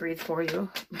 I can breathe for you.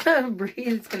 Breathe.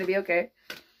 It's gonna be okay.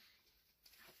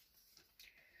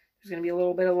 There's gonna be a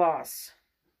little bit of loss.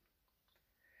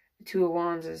 The Two of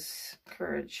Wands is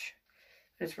courage.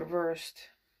 It's reversed.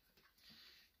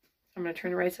 I'm going to turn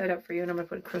the right side up for you and I'm going to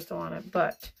put a crystal on it.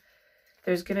 But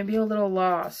there's going to be a little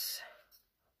loss.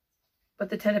 But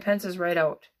the Ten of Pentacles is right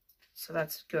out. So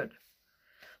that's good.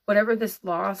 Whatever this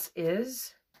loss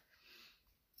is,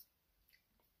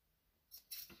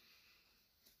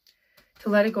 to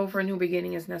let it go for a new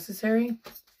beginning is necessary.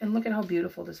 And look at how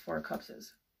beautiful this Four of Cups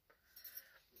is.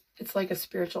 It's like a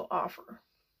spiritual offer.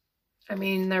 I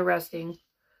mean, they're resting.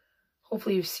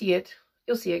 Hopefully you see it.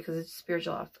 You'll see it because it's a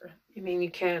spiritual offer. I mean, you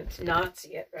can't not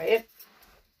see it, right?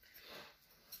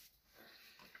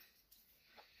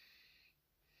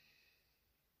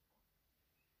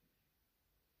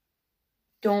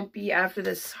 Don't be after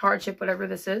this hardship, whatever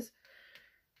this is.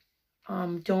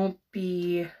 Don't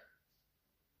be,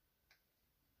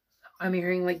 I'm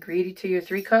hearing like greedy to your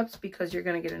 3 cups because you're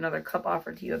going to get another cup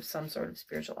offered to you of some sort of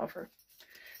spiritual offer.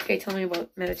 Okay, tell me about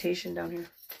meditation down here.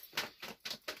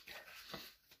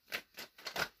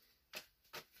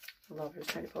 Lover's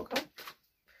trying to poke out.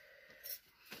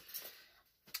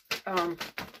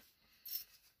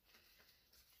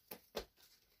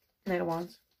 Knight of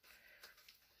Wands.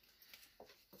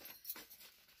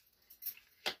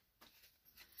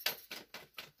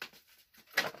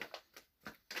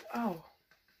 Oh.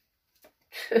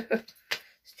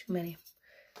 It's too many.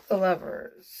 The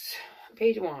Lovers.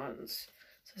 Page of Wands.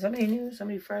 So somebody new,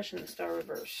 somebody fresh, and the Star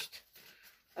reversed.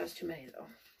 That's too many though.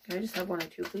 Can I just have 1 or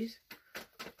 2, please?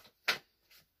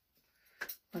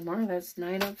 One more. That's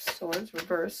 9 of Swords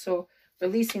reversed. So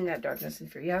releasing that darkness and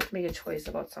fear. You have to make a choice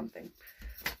about something.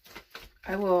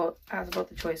 I will ask about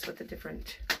the choice with a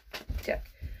different deck.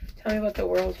 Tell me about the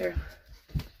World here.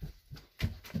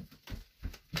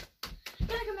 Can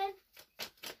I come in?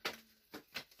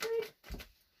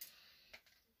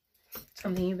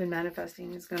 Something you've been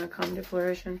manifesting is going to come to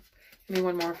fruition. Give me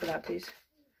 1 more for that, please.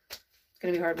 It's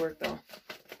going to be hard work though.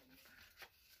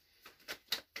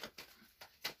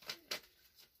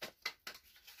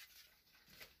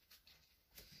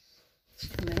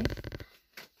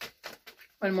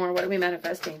 One more. What are we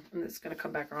manifesting? And it's going to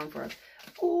come back around for us.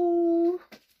 Ooh.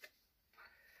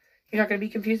 You're not going to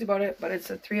be confused about it, but it's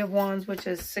a 3 of Wands, which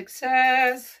is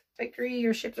success, victory.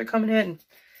 Your ships are coming in.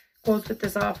 Goes with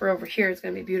this offer over here. It's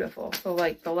going to be beautiful. So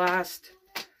like the last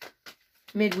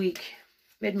midweek,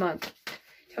 mid-month.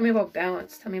 Tell me about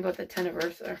balance. Tell me about the 10 of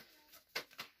Earth there.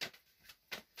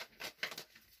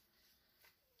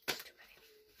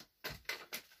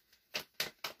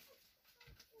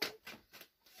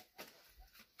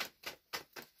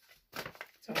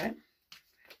 Okay.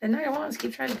 The Knight of Wands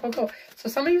keep trying to poke out. So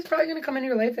somebody who's probably going to come into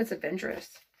your life that's adventurous.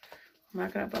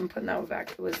 I'm putting that one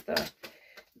back. It was the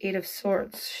 8 of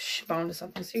Swords bound to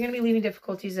something. So you're going to be leaving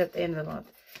difficulties at the end of the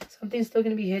month. Something's still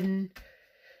going to be hidden.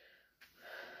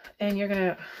 And you're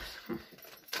going to...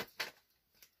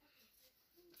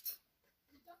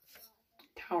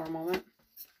 Tower moment.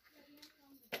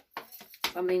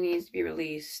 Something needs to be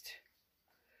released.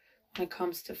 When it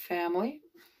comes to family.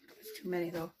 There's too many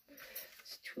though.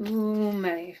 Too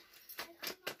many.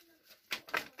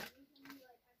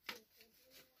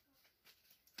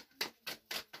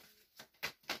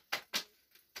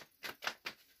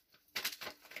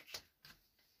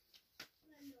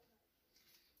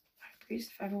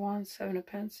 Priest, 5 of Wands, 7 of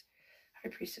Pentacles, High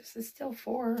Priestess. It's still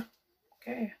 4.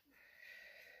 Okay.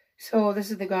 So this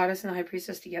is the Goddess and the High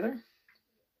Priestess together.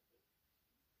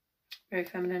 Very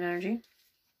feminine energy.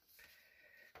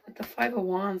 With the 5 of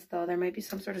Wands, though, there might be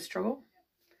some sort of struggle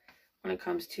when it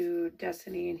comes to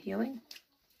destiny and healing.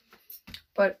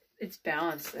 But it's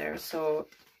balanced there. So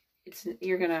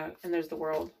you're gonna, and there's the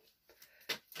World.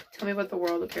 Tell me about the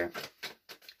World up here.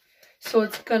 So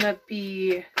it's gonna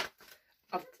be,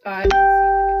 I've been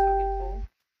seeing like a tug and pull.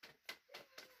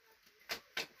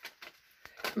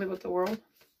 Tell me about the World.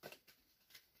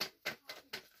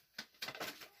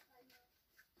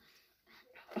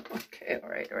 Okay, all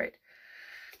right, all right.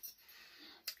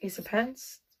 Ace of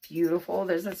Pentacles, beautiful.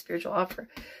 There's that spiritual offer.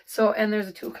 So, and there's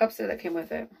a 2 of Cups there that came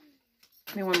with it.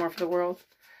 Give me one more for the World.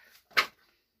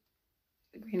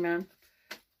 The Green Man.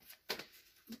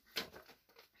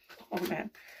 Oh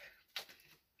man.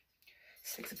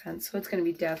 6 of Pentacles. So it's going to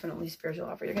be definitely spiritual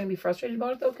offer. You're going to be frustrated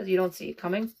about it though because you don't see it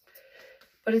coming.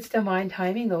 But it's divine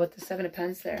timing though with the 7 of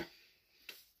Pentacles there.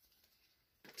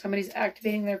 Somebody's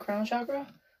activating their crown chakra.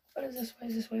 What is this? Why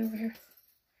is this way over here?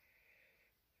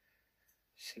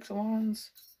 6 of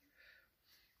Wands.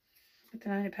 With the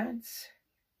 9 of Pentacles.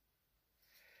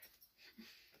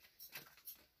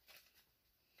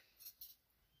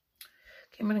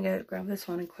 Okay, I'm going to grab this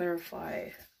one and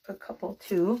clarify a couple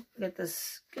too. Get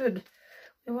this good.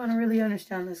 We want to really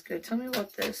understand this good. Tell me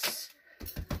about this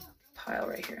pile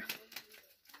right here.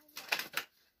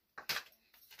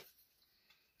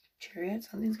 Chariot.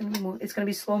 Something's going to be moving. It's going to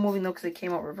be slow moving though because it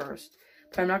came out reversed.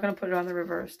 But I'm not going to put it on the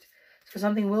reversed. So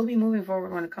something will be moving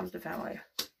forward when it comes to family.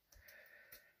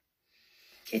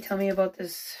 Okay, tell me about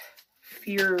this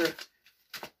fear.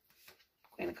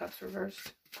 Queen of Cups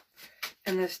reversed.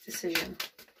 And this decision.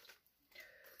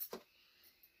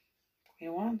 Queen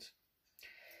of Wands.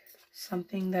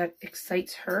 Something that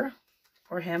excites her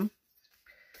or him.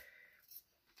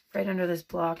 Right under this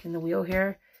block in the wheel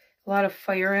here. A lot of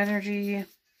fire energy.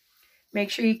 Make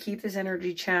sure you keep this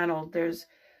energy channeled.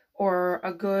 Or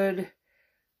a good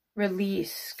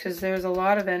release. Because there's a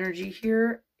lot of energy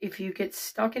here. If you get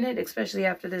stuck in it, especially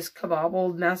after this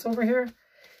kabobbled mess over here.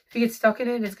 If you get stuck in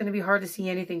it, it's going to be hard to see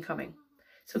anything coming.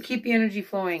 So keep the energy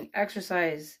flowing.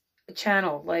 Exercise. A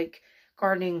channel like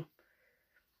gardening,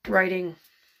 writing.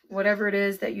 Whatever it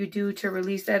is that you do to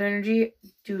release that energy,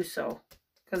 do so.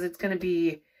 Because it's going to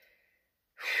be...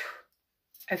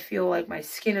 I feel like my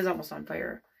skin is almost on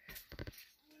fire.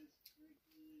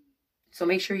 So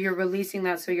make sure you're releasing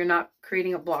that so you're not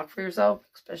creating a block for yourself.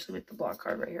 Especially with the block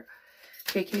card right here.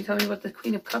 Okay, can you tell me about the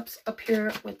Queen of Cups up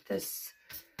here with this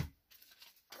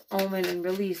omen and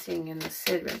releasing and the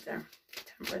Cid right there?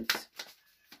 Temperance.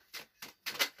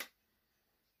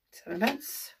 7 of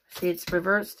Pentacles. See, it's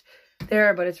reversed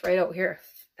there, but it's right out here.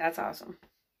 That's awesome.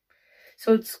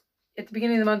 So it's at the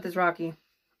beginning of the month is rocky.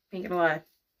 Ain't gonna lie.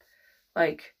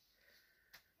 Like,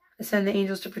 I send the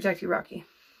angels to protect you, Rocky.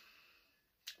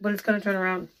 But it's gonna turn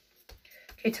around.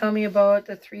 Okay, tell me about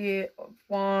the 3 of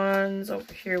Wands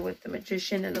over here with the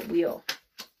Magician and the Wheel.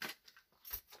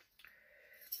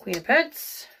 Queen of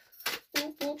Pentacles.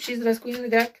 Oop, oop, she's the best queen in the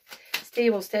deck.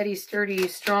 Stable, steady, sturdy,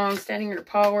 strong, standing in her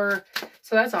power.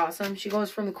 So that's awesome. She goes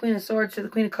from the Queen of Swords to the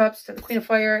Queen of Cups to the Queen of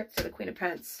Fire to the Queen of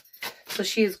Pentacles. So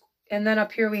she is, and then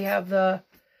up here we have the,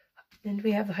 didn't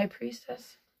we have the High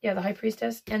Priestess? Yeah, the High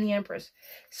Priestess and the Empress.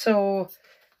 So,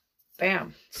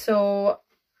 bam. So,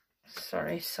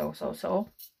 sorry, so.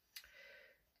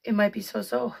 It might be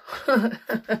so.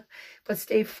 But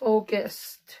stay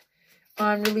focused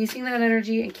on releasing that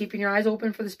energy and keeping your eyes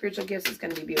open for the spiritual gifts. It's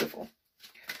going to be beautiful.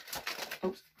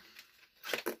 Oops.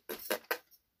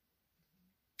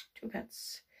 2 of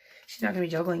Pentacles. She's not going to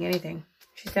be juggling anything.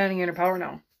 She's standing in her power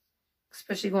now.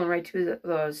 Especially going right to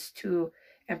those 2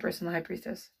 Empress and the High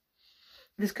Priestess.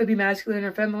 This could be masculine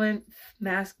or feminine.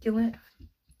 Masculine.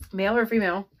 Male or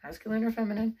female. Masculine or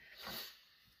feminine.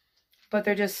 But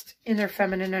they're just in their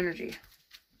feminine energy.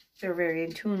 They're very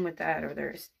in tune with that. Or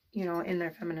they're, you know, in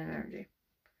their feminine energy.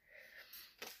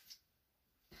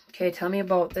 Okay, tell me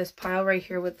about this pile right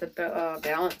here with the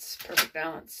balance. Perfect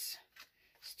balance.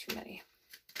 It's too many.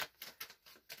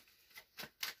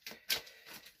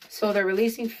 So they're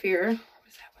releasing fear.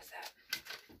 What is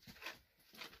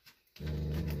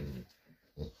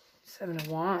that? 7 of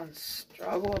Wands.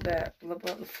 Struggle a bit. A little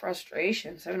bit of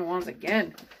frustration. 7 of Wands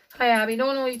again. Hi, Abby.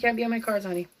 No, you can't be on my cards,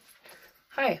 honey.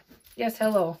 Hi. Yes,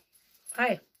 hello.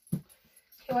 Hi.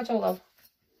 Hey, watch out, love.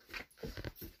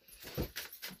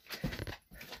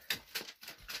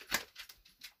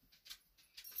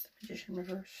 Magician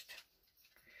reversed.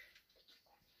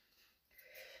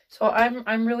 So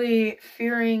I'm really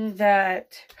fearing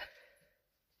that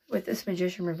with this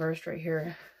Magician reversed right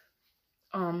here,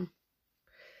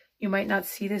 you might not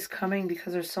see this coming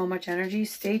because there's so much energy.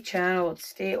 Stay channeled,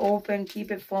 stay open, keep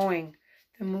it flowing.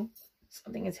 Then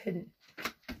something is hidden,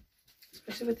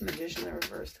 especially with the Magician in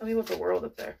reverse. Tell me about the world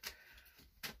up there.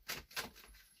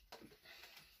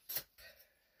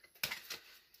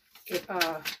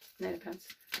 Knight of Pentacles.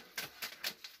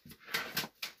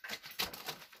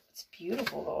 It's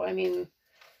beautiful though. I mean, look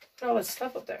at all this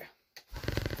stuff up there.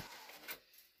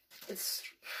 It's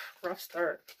a rough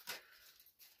start.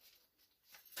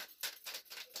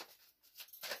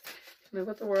 Tell me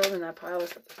about the world and that pile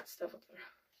of stuff up there.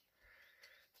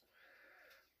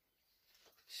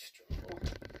 Struggle. 3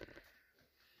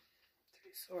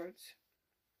 Swords.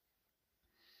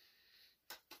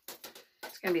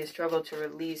 It's gonna be a struggle to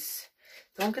release.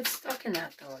 Don't get stuck in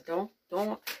that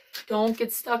though. Don't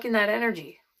get stuck in that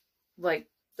energy. Like,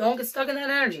 don't get stuck in that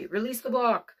energy. Release the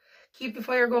block. Keep the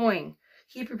fire going.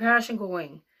 Keep your passion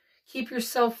going. Keep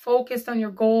yourself focused on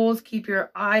your goals. Keep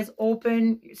your eyes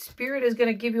open. Your spirit is going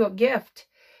to give you a gift.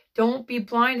 Don't be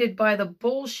blinded by the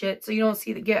bullshit so you don't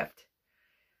see the gift.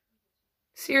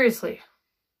 Seriously.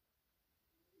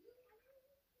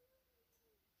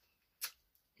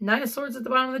 Nine of Swords at the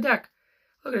bottom of the deck.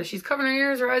 Look at her. She's covering her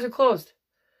ears. Her eyes are closed.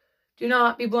 Do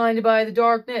not be blinded by the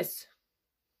darkness.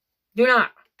 Do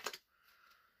not.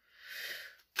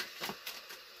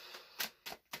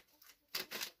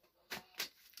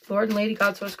 Lord and Lady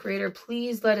God, Source Creator,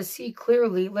 please let us see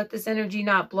clearly. Let this energy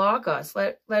not block us.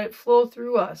 Let it flow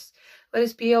through us. Let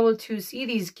us be able to see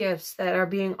these gifts that are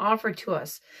being offered to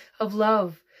us of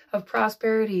love, of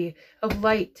prosperity, of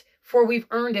light, for we've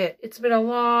earned it. It's been a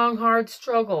long, hard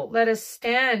struggle. Let us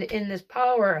stand in this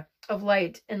power of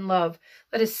light and love.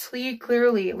 Let us see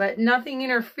clearly. Let nothing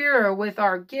interfere with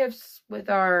our gifts, with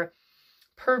our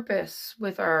purpose,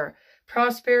 with our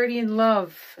prosperity and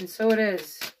love. And so it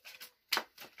is.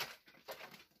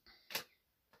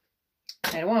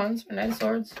 Knight of Wands, or Knight of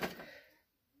Swords.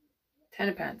 10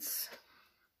 of Pentacles.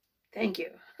 Thank you.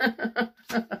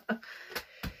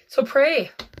 So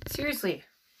pray. Seriously.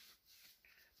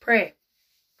 Pray.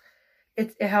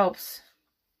 It helps.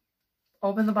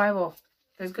 Open the Bible.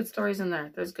 There's good stories in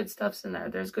there. There's good stuffs in there.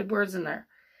 There's good words in there.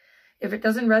 If it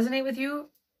doesn't resonate with you,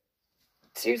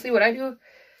 seriously, what I do,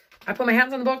 I put my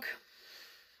hands on the book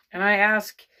and I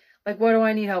ask, like, what do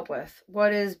I need help with?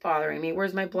 What is bothering me?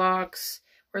 Where's my blocks?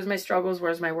 Where's my struggles?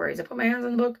 Where's my worries? I put my hands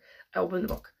on the book. I open the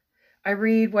book. I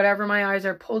read whatever my eyes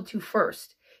are pulled to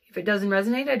first. If it doesn't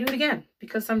resonate, I do it again.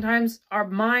 Because sometimes our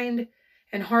mind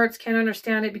and hearts can't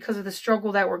understand it because of the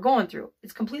struggle that we're going through.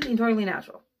 It's completely and totally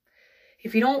natural.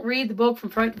 If you don't read the book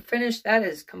from front to finish, that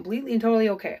is completely and totally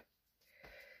okay.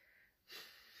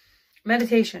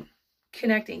 Meditation.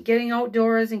 Connecting. Getting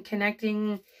outdoors and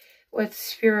connecting with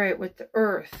spirit, with the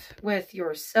earth, with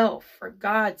yourself. For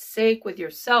God's sake, with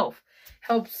yourself.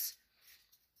 Helps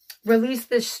release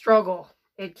this struggle.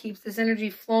 It keeps this energy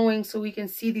flowing so we can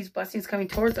see these blessings coming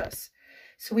towards us.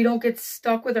 So we don't get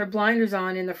stuck with our blinders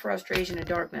on in the frustration and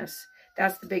darkness.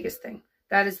 That's the biggest thing.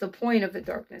 That is the point of the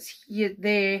darkness.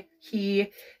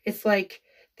 It's like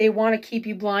they want to keep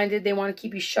you blinded. They want to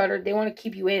keep you shuttered. They want to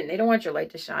keep you in. They don't want your light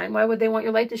to shine. Why would they want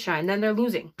your light to shine? Then they're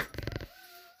losing.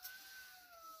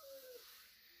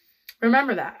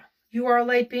 Remember that. You are a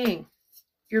light being.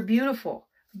 You're beautiful.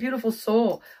 A beautiful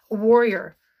soul. A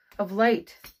warrior of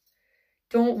light.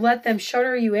 Don't let them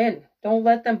shutter you in. Don't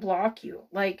let them block you.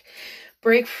 Like,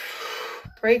 break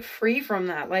free from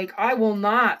that. Like, I will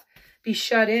not be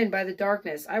shut in by the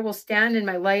darkness. I will stand in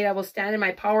my light. I will stand in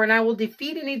my power. And I will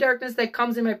defeat any darkness that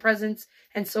comes in my presence.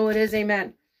 And so it is.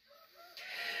 Amen.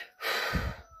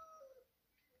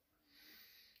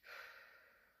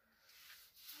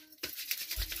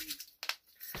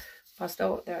 Bust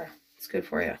out there. It's good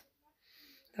for you.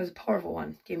 That was a powerful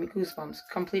one. Gave me goosebumps.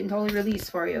 Complete and totally release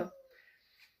for you.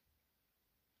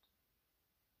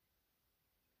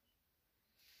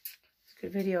 It's a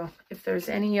good video. If there's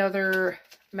any other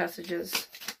messages,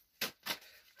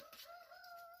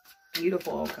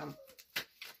 beautiful outcome.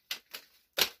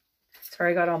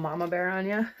 Sorry I got all mama bear on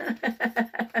you.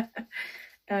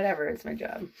 Whatever, it's my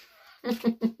job.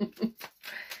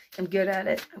 I'm good at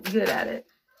it. I'm good at it.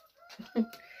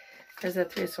 There's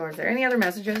that 3 of Swords there. Any other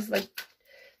messages? Like,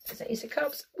 there's the Ace of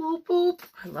Cups. Boop, boop.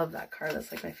 I love that card.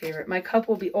 That's like my favorite. My cup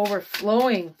will be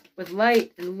overflowing with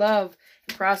light and love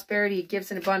and prosperity,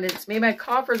 gifts and abundance. May my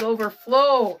coffers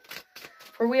overflow,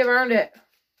 for we have earned it.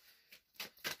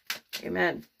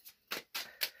 Amen.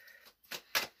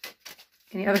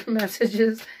 Any other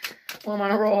messages? Well, I'm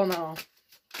on a roll now.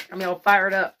 I'm all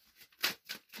fired up.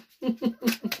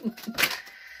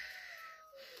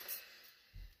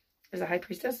 There's There's a High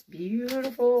Priestess.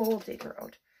 Beautiful. We'll take her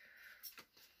out.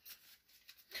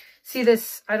 See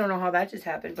this, I don't know how that just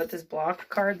happened, but this block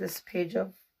card, this Page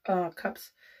of Cups,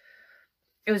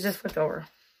 it was just flipped over.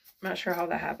 I'm not sure how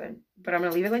that happened, but I'm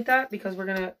going to leave it like that because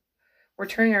we're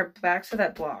turning our backs to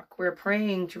that block. We're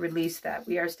praying to release that.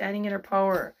 We are standing in our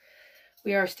power.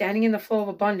 We are standing in the flow of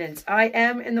abundance. I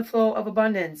am in the flow of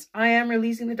abundance. I am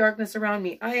releasing the darkness around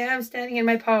me. I am standing in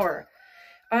my power.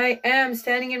 I am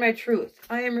standing in my truth.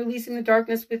 I am releasing the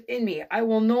darkness within me. I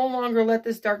will no longer let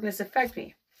this darkness affect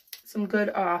me. Some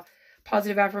good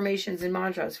positive affirmations and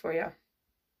mantras for you.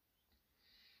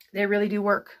 They really do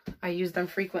work. I use them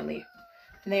frequently.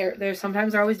 And they're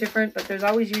sometimes they're always different, but there's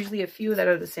always usually a few that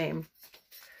are the same.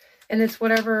 And it's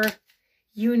whatever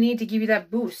you need to give you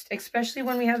that boost, especially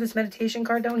when we have this meditation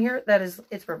card down here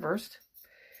it's reversed.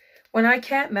 When I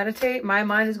can't meditate, my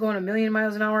mind is going a million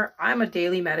miles an hour. I'm a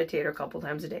daily meditator a couple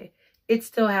times a day. It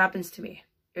still happens to me.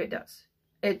 It does.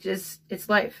 It's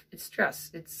life. It's stress.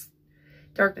 It's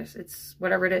darkness. It's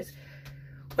whatever it is.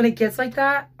 When it gets like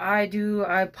that, I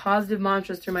have positive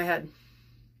mantras through my head.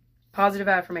 Positive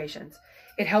affirmations.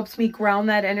 It helps me ground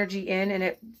that energy in, and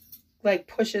it like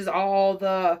pushes all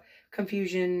the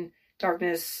confusion,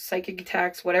 darkness, psychic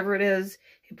attacks, whatever it is.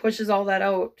 It pushes all that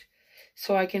out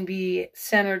so I can be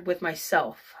centered with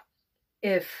myself.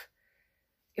 If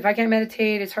I can't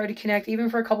meditate, it's hard to connect even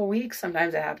for a couple weeks.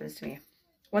 Sometimes it happens to me.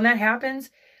 When that happens,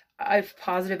 I have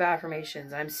positive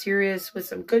affirmations. I'm serious with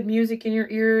some good music in your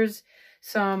ears,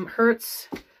 some Hertz,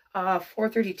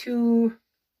 432,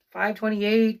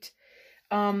 528.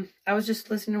 I was just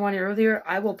listening to one earlier.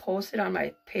 I will post it on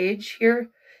my page here.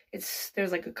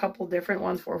 There's like a couple different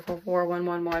ones, 444,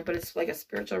 111, but it's like a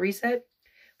spiritual reset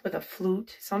with a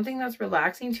flute, something that's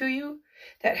relaxing to you,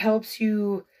 that helps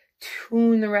you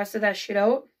tune the rest of that shit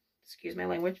out. Excuse my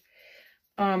language.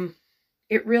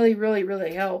 It really, really,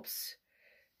 really helps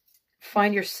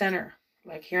find your center.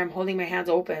 Like here, I'm holding my hands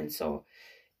open. So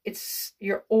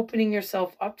you're opening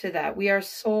yourself up to that. We are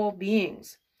soul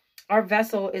beings. Our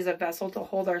vessel is a vessel to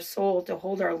hold our soul, to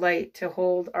hold our light, to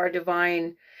hold our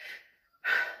divine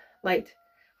light.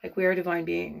 Like we are divine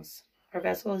beings. Our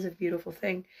vessel is a beautiful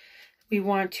thing. We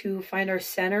want to find our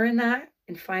center in that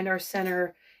and find our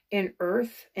center in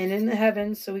earth and in the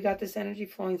heavens. So we got this energy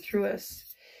flowing through us.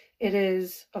 It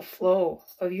is a flow,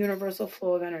 a universal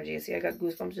flow of energy. See, I got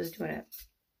goosebumps just doing it.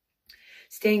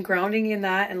 Staying grounding in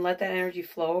that and let that energy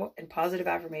flow, and positive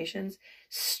affirmations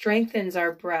strengthens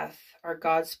our breath, our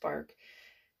God spark.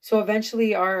 So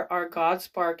eventually our God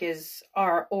spark is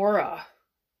our aura,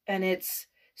 and it's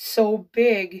so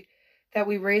big that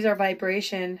we raise our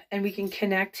vibration and we can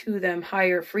connect to them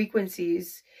higher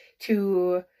frequencies,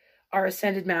 to our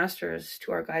ascended masters,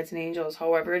 to our guides and angels,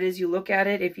 however it is you look at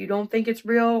it. If you don't think it's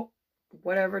real,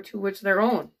 whatever, to which their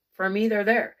own. For me, they're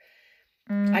there.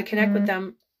 I connect with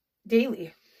them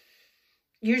daily,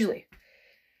 usually.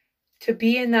 To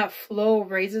be in that flow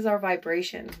raises our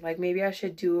vibration. Like maybe I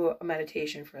should do a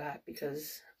meditation for that,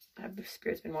 because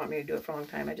Spirit's been wanting me to do it for a long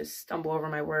time. I just stumble over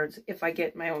my words if I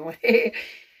get my own way.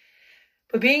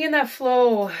 But being in that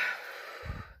flow,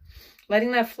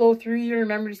 letting that flow through you,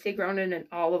 remember to stay grounded in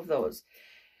all of those,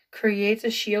 creates a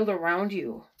shield around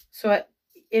you. So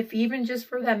if even just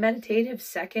for that meditative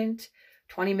second,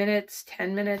 20 minutes,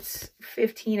 10 minutes,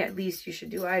 15 at least you should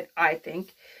do, I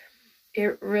think.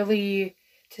 It really,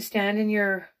 to stand in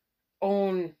your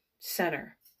own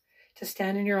center, to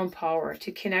stand in your own power,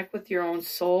 to connect with your own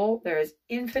soul. There is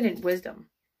infinite wisdom.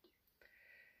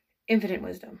 Infinite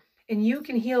wisdom. And you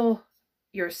can heal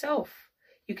yourself.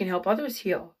 You can help others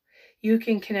heal. You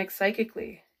can connect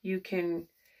psychically. The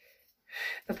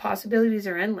possibilities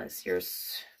are endless. Your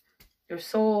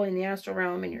soul in the astral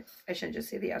realm, and I shouldn't just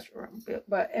say the astral realm,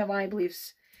 but in my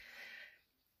beliefs,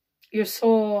 your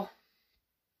soul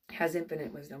has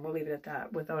infinite wisdom. We'll leave it at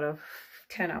that without a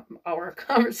 10-hour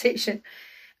conversation.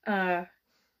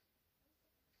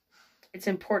 It's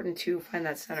important to find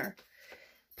that center.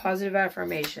 Positive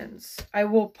affirmations. I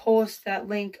will post that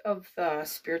link of the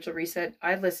spiritual reset.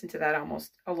 I listen to that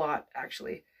almost a lot,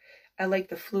 actually. I like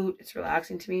the flute. It's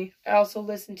relaxing to me. I also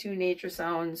listen to nature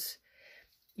sounds.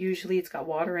 Usually it's got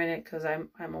water in it because I'm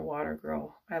a water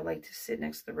girl. I like to sit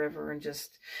next to the river and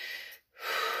just...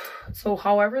 So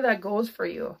however that goes for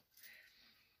you,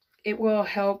 it will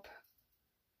help,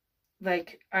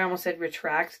 like I almost said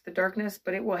retract the darkness,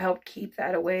 but it will help keep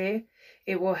that away.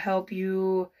 It will help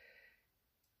you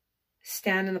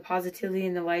stand in the positivity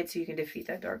and the light so you can defeat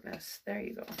that darkness. There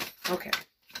you go. Okay.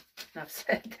 Enough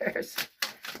said. There's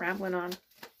rambling on.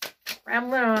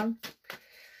 Rambling on.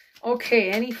 Okay,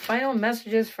 any final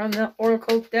messages from the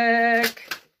Oracle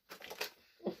deck?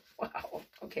 Wow.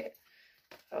 Okay.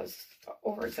 That was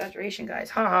word saturation, guys.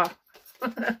 Ha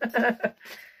ha.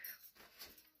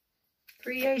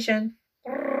 Creation.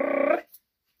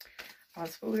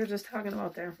 That's what we were just talking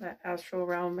about there. That astral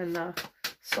realm and the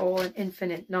soul and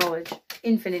infinite knowledge.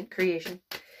 Infinite creation.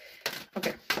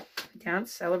 Okay.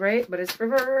 Dance, celebrate, but it's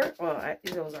reverse. Well,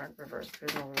 those aren't reversed.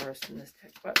 There's no reverse in this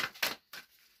deck. But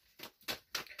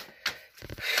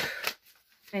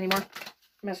any more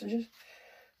messages?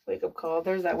 Wake up call.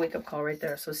 There's that wake up call right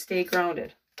there. So stay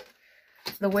grounded.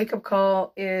 The wake up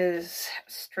call is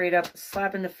straight up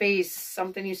slap in the face.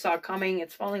 Something you saw coming.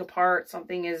 It's falling apart.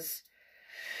 Something is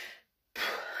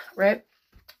right.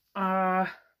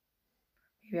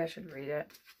 Maybe I should read it.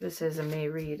 This is a May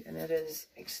read and it is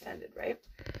extended, right?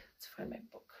 Let's find my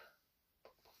book.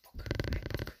 My book.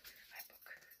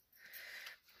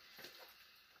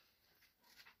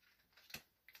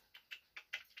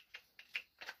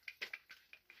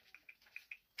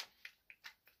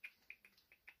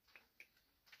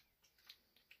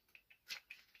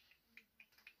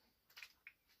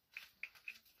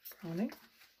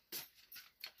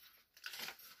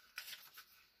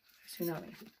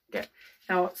 Tsunami. Yeah.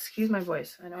 Now, excuse my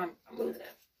voice. I know I'm losing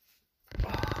it.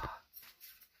 Oh.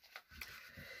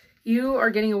 You are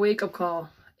getting a wake-up call.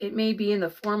 It may be in the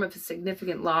form of a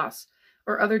significant loss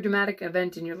or other dramatic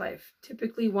event in your life,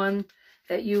 typically one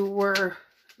that you were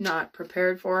not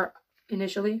prepared for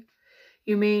initially.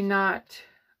 You may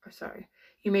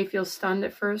feel stunned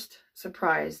at first,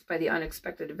 surprised by the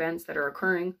unexpected events that are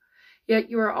occurring. Yet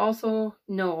you are also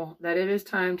know that it is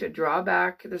time to draw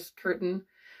back this curtain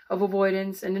of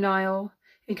avoidance and denial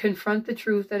and confront the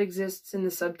truth that exists in the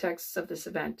subtexts of this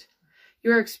event.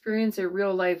 You are experiencing a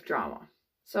real life drama,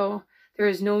 so there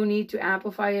is no need to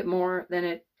amplify it more than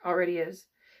it already is.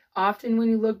 Often when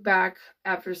you look back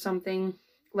after something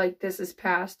like this is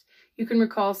past, you can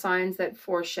recall signs that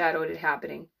foreshadowed it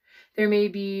happening. There may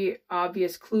be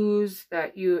obvious clues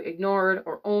that you ignored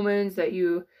or omens that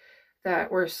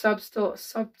were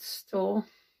subtle.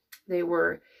 They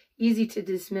were easy to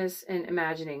dismiss and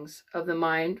imaginings of the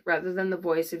mind rather than the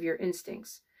voice of your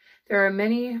instincts. There are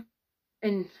many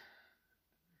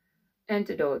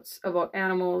anecdotes about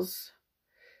animals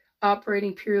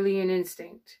operating purely in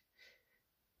instinct,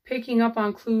 picking up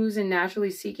on clues and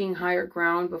naturally seeking higher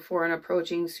ground before an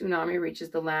approaching tsunami reaches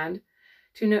the land.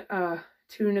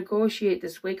 To negotiate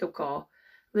this wake-up call,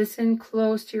 listen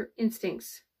close to your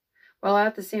instincts, while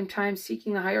at the same time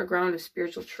seeking the higher ground of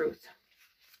spiritual truth.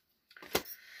 It's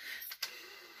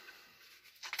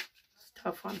a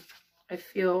tough one. I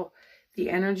feel the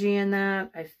energy in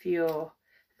that. I feel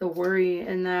the worry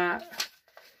in that.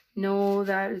 Know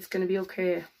that it's going to be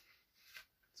okay.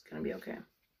 It's going to be okay.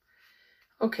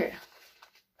 Okay.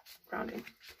 Grounding.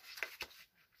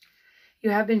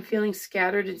 You have been feeling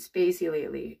scattered and spacey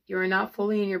lately. You are not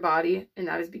fully in your body, and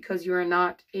that is because you have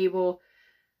not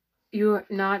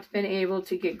been able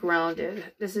to get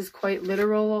grounded. This is quite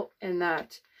literal in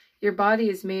that your body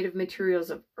is made of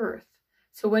materials of earth.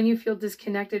 So when you feel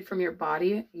disconnected from your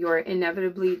body, you are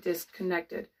inevitably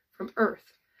disconnected from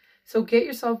earth. So get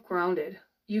yourself grounded.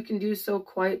 You can do so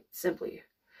quite simply.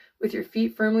 With your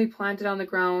feet firmly planted on the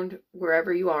ground,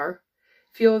 wherever you are,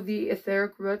 feel the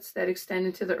etheric roots that extend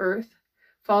into the earth.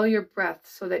 Follow your breath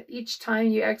so that each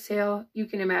time you exhale, you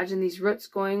can imagine these roots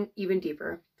going even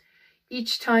deeper.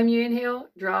 Each time you inhale,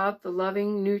 draw up the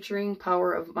loving, nurturing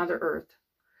power of Mother Earth.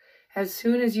 As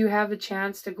soon as you have the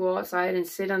chance to go outside and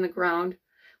sit on the ground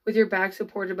with your back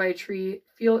supported by a tree,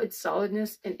 feel its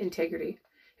solidness and integrity.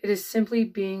 It is simply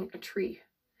being a tree.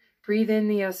 Breathe in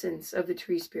the essence of the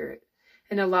tree spirit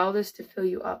and allow this to fill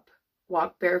you up.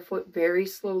 Walk barefoot very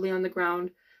slowly on the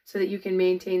ground so that you can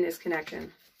maintain this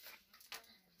connection.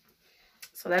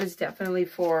 So that is definitely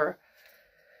for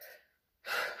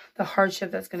the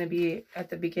hardship that's going to be at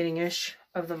the beginning-ish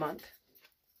of the month.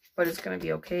 But it's going to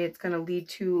be okay. It's going to lead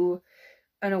to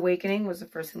an awakening was the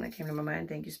first thing that came to my mind.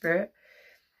 Thank you, Spirit.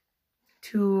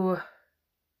 To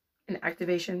an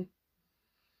activation.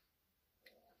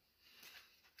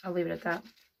 I'll leave it at that.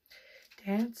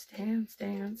 Dance, dance,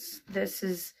 dance. This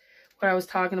is what I was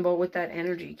talking about with that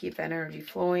energy. Keep that energy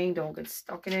flowing. Don't get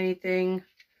stuck in anything.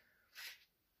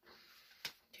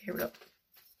 Here we go.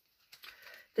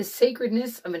 The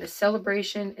sacredness of a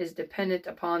celebration is dependent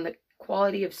upon the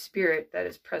quality of spirit that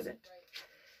is present.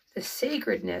 The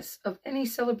sacredness of any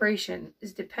celebration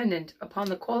is dependent upon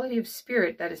the quality of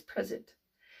spirit that is present.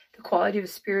 The quality of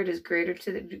spirit is greater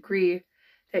to the degree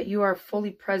that you are fully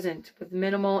present with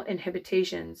minimal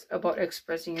inhibitions about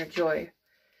expressing your joy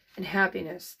and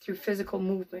happiness through physical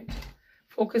movement.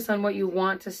 Focus on what you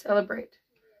want to celebrate.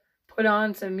 Put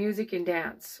on some music and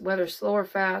dance, whether slow or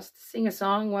fast. Sing a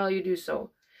song while you do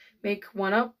so. Make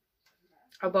one up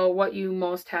about what you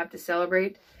most have to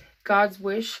celebrate. God's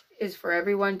wish is for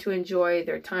everyone to enjoy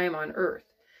their time on earth.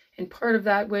 And part of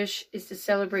that wish is to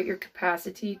celebrate your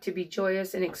capacity to be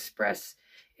joyous and express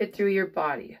it through your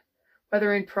body.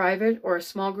 Whether in private or a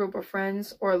small group of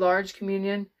friends or a large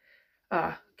communal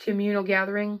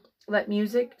gathering, let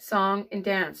music, song, and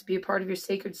dance be a part of your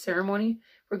sacred ceremony,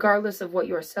 regardless of what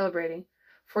you are celebrating.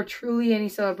 For truly any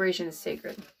celebration is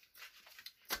sacred.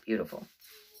 Beautiful.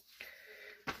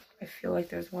 I feel like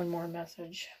there's one more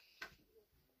message.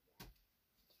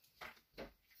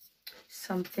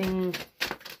 Something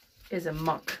is a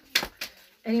monk.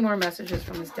 Any more messages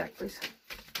from this deck, please?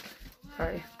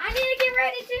 Sorry. I need to get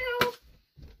ready too.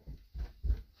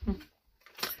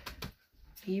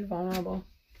 Be vulnerable.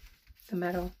 The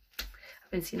meadow.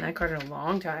 I've been seeing that card in a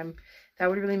long time. That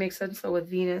would really make sense though with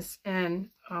Venus and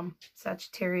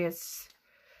Sagittarius.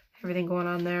 Everything going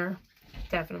on there.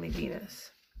 Definitely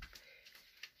Venus.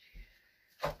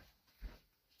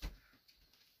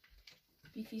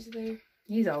 Beefy's there.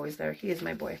 He's always there. He is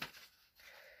my boy.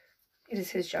 It is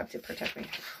his job to protect me.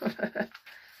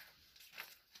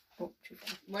 Oh, too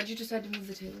far. Why'd you decide to move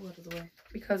the table out of the way?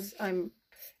 Because I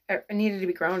needed to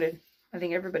be grounded. I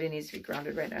think everybody needs to be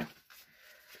grounded right now.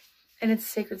 And it's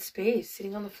sacred space,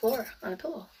 sitting on the floor, on a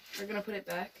pillow. We're going to put it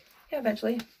back. Yeah,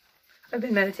 eventually. I've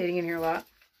been meditating in here a lot.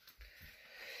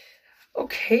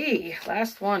 Okay,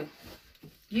 last one.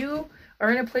 You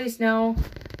are in a place now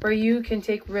where you can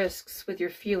take risks with your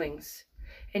feelings.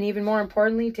 And even more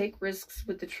importantly, take risks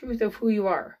with the truth of who you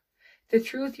are. The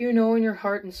truth you know in your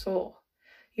heart and soul.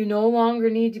 You no longer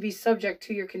need to be subject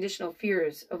to your conditional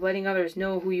fears of letting others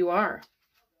know who you are.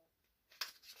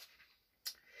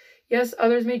 Yes,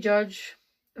 others may judge,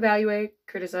 evaluate,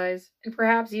 criticize, and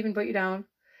perhaps even put you down.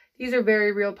 These are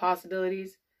very real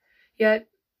possibilities. Yet,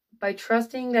 by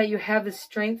trusting that you have the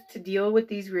strength to deal with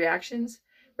these reactions,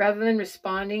 rather than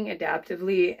responding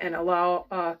adaptively and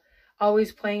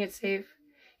always playing it safe,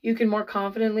 you can more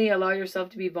confidently allow yourself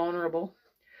to be vulnerable.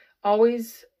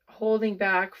 Always holding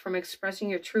back from expressing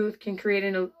your truth can create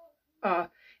an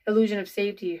illusion of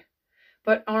safety.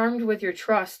 But armed with your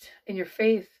trust and your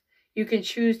faith, you can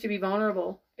choose to be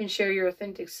vulnerable and share your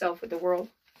authentic self with the world.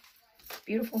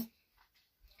 Beautiful.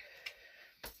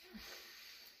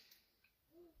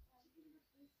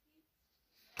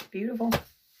 Beautiful.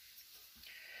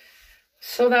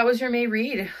 So that was your May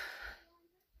read.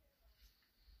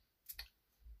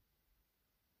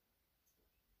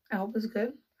 I hope it was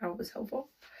good. I hope it was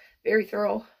helpful. Very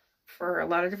thorough for a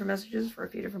lot of different messages for a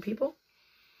few different people.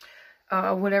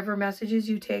 Whatever messages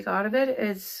you take out of it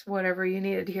is whatever you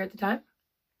needed to hear at the time.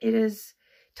 It is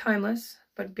timeless,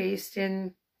 but based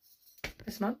in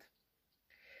this month.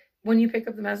 When you pick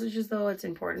up the messages, though, it's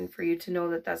important for you to know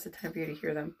that that's the time for you to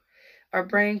hear them. Our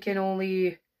brain can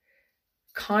only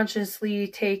consciously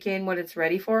take in what it's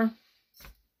ready for.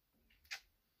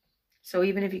 So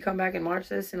even if you come back and watch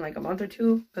this in like a month or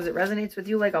two, because it resonates with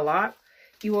you like a lot,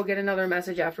 you will get another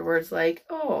message afterwards like,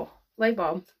 oh, light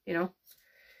bulb, you know.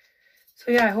 So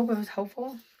yeah, I hope it was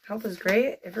helpful. I hope it was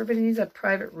great. If everybody needs a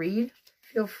private read,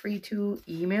 feel free to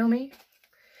email me.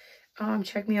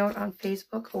 Check me out on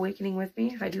Facebook, Awakening With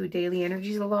Me. I do daily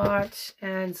energies a lot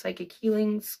and psychic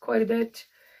healings quite a bit.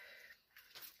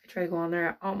 I try to go on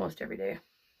there almost every day,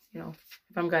 you know,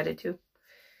 if I'm guided to.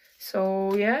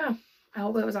 So yeah, I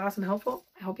hope it was awesome, helpful.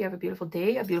 I hope you have a beautiful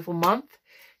day, a beautiful month.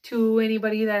 To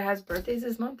anybody that has birthdays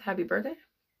this month, happy birthday.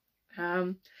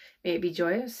 May it be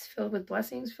joyous, filled with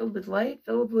blessings, filled with light,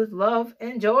 filled with love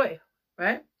and joy,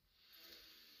 right?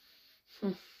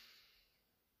 That's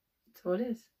what it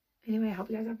is. Anyway, I hope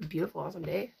you guys have a beautiful, awesome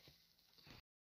day.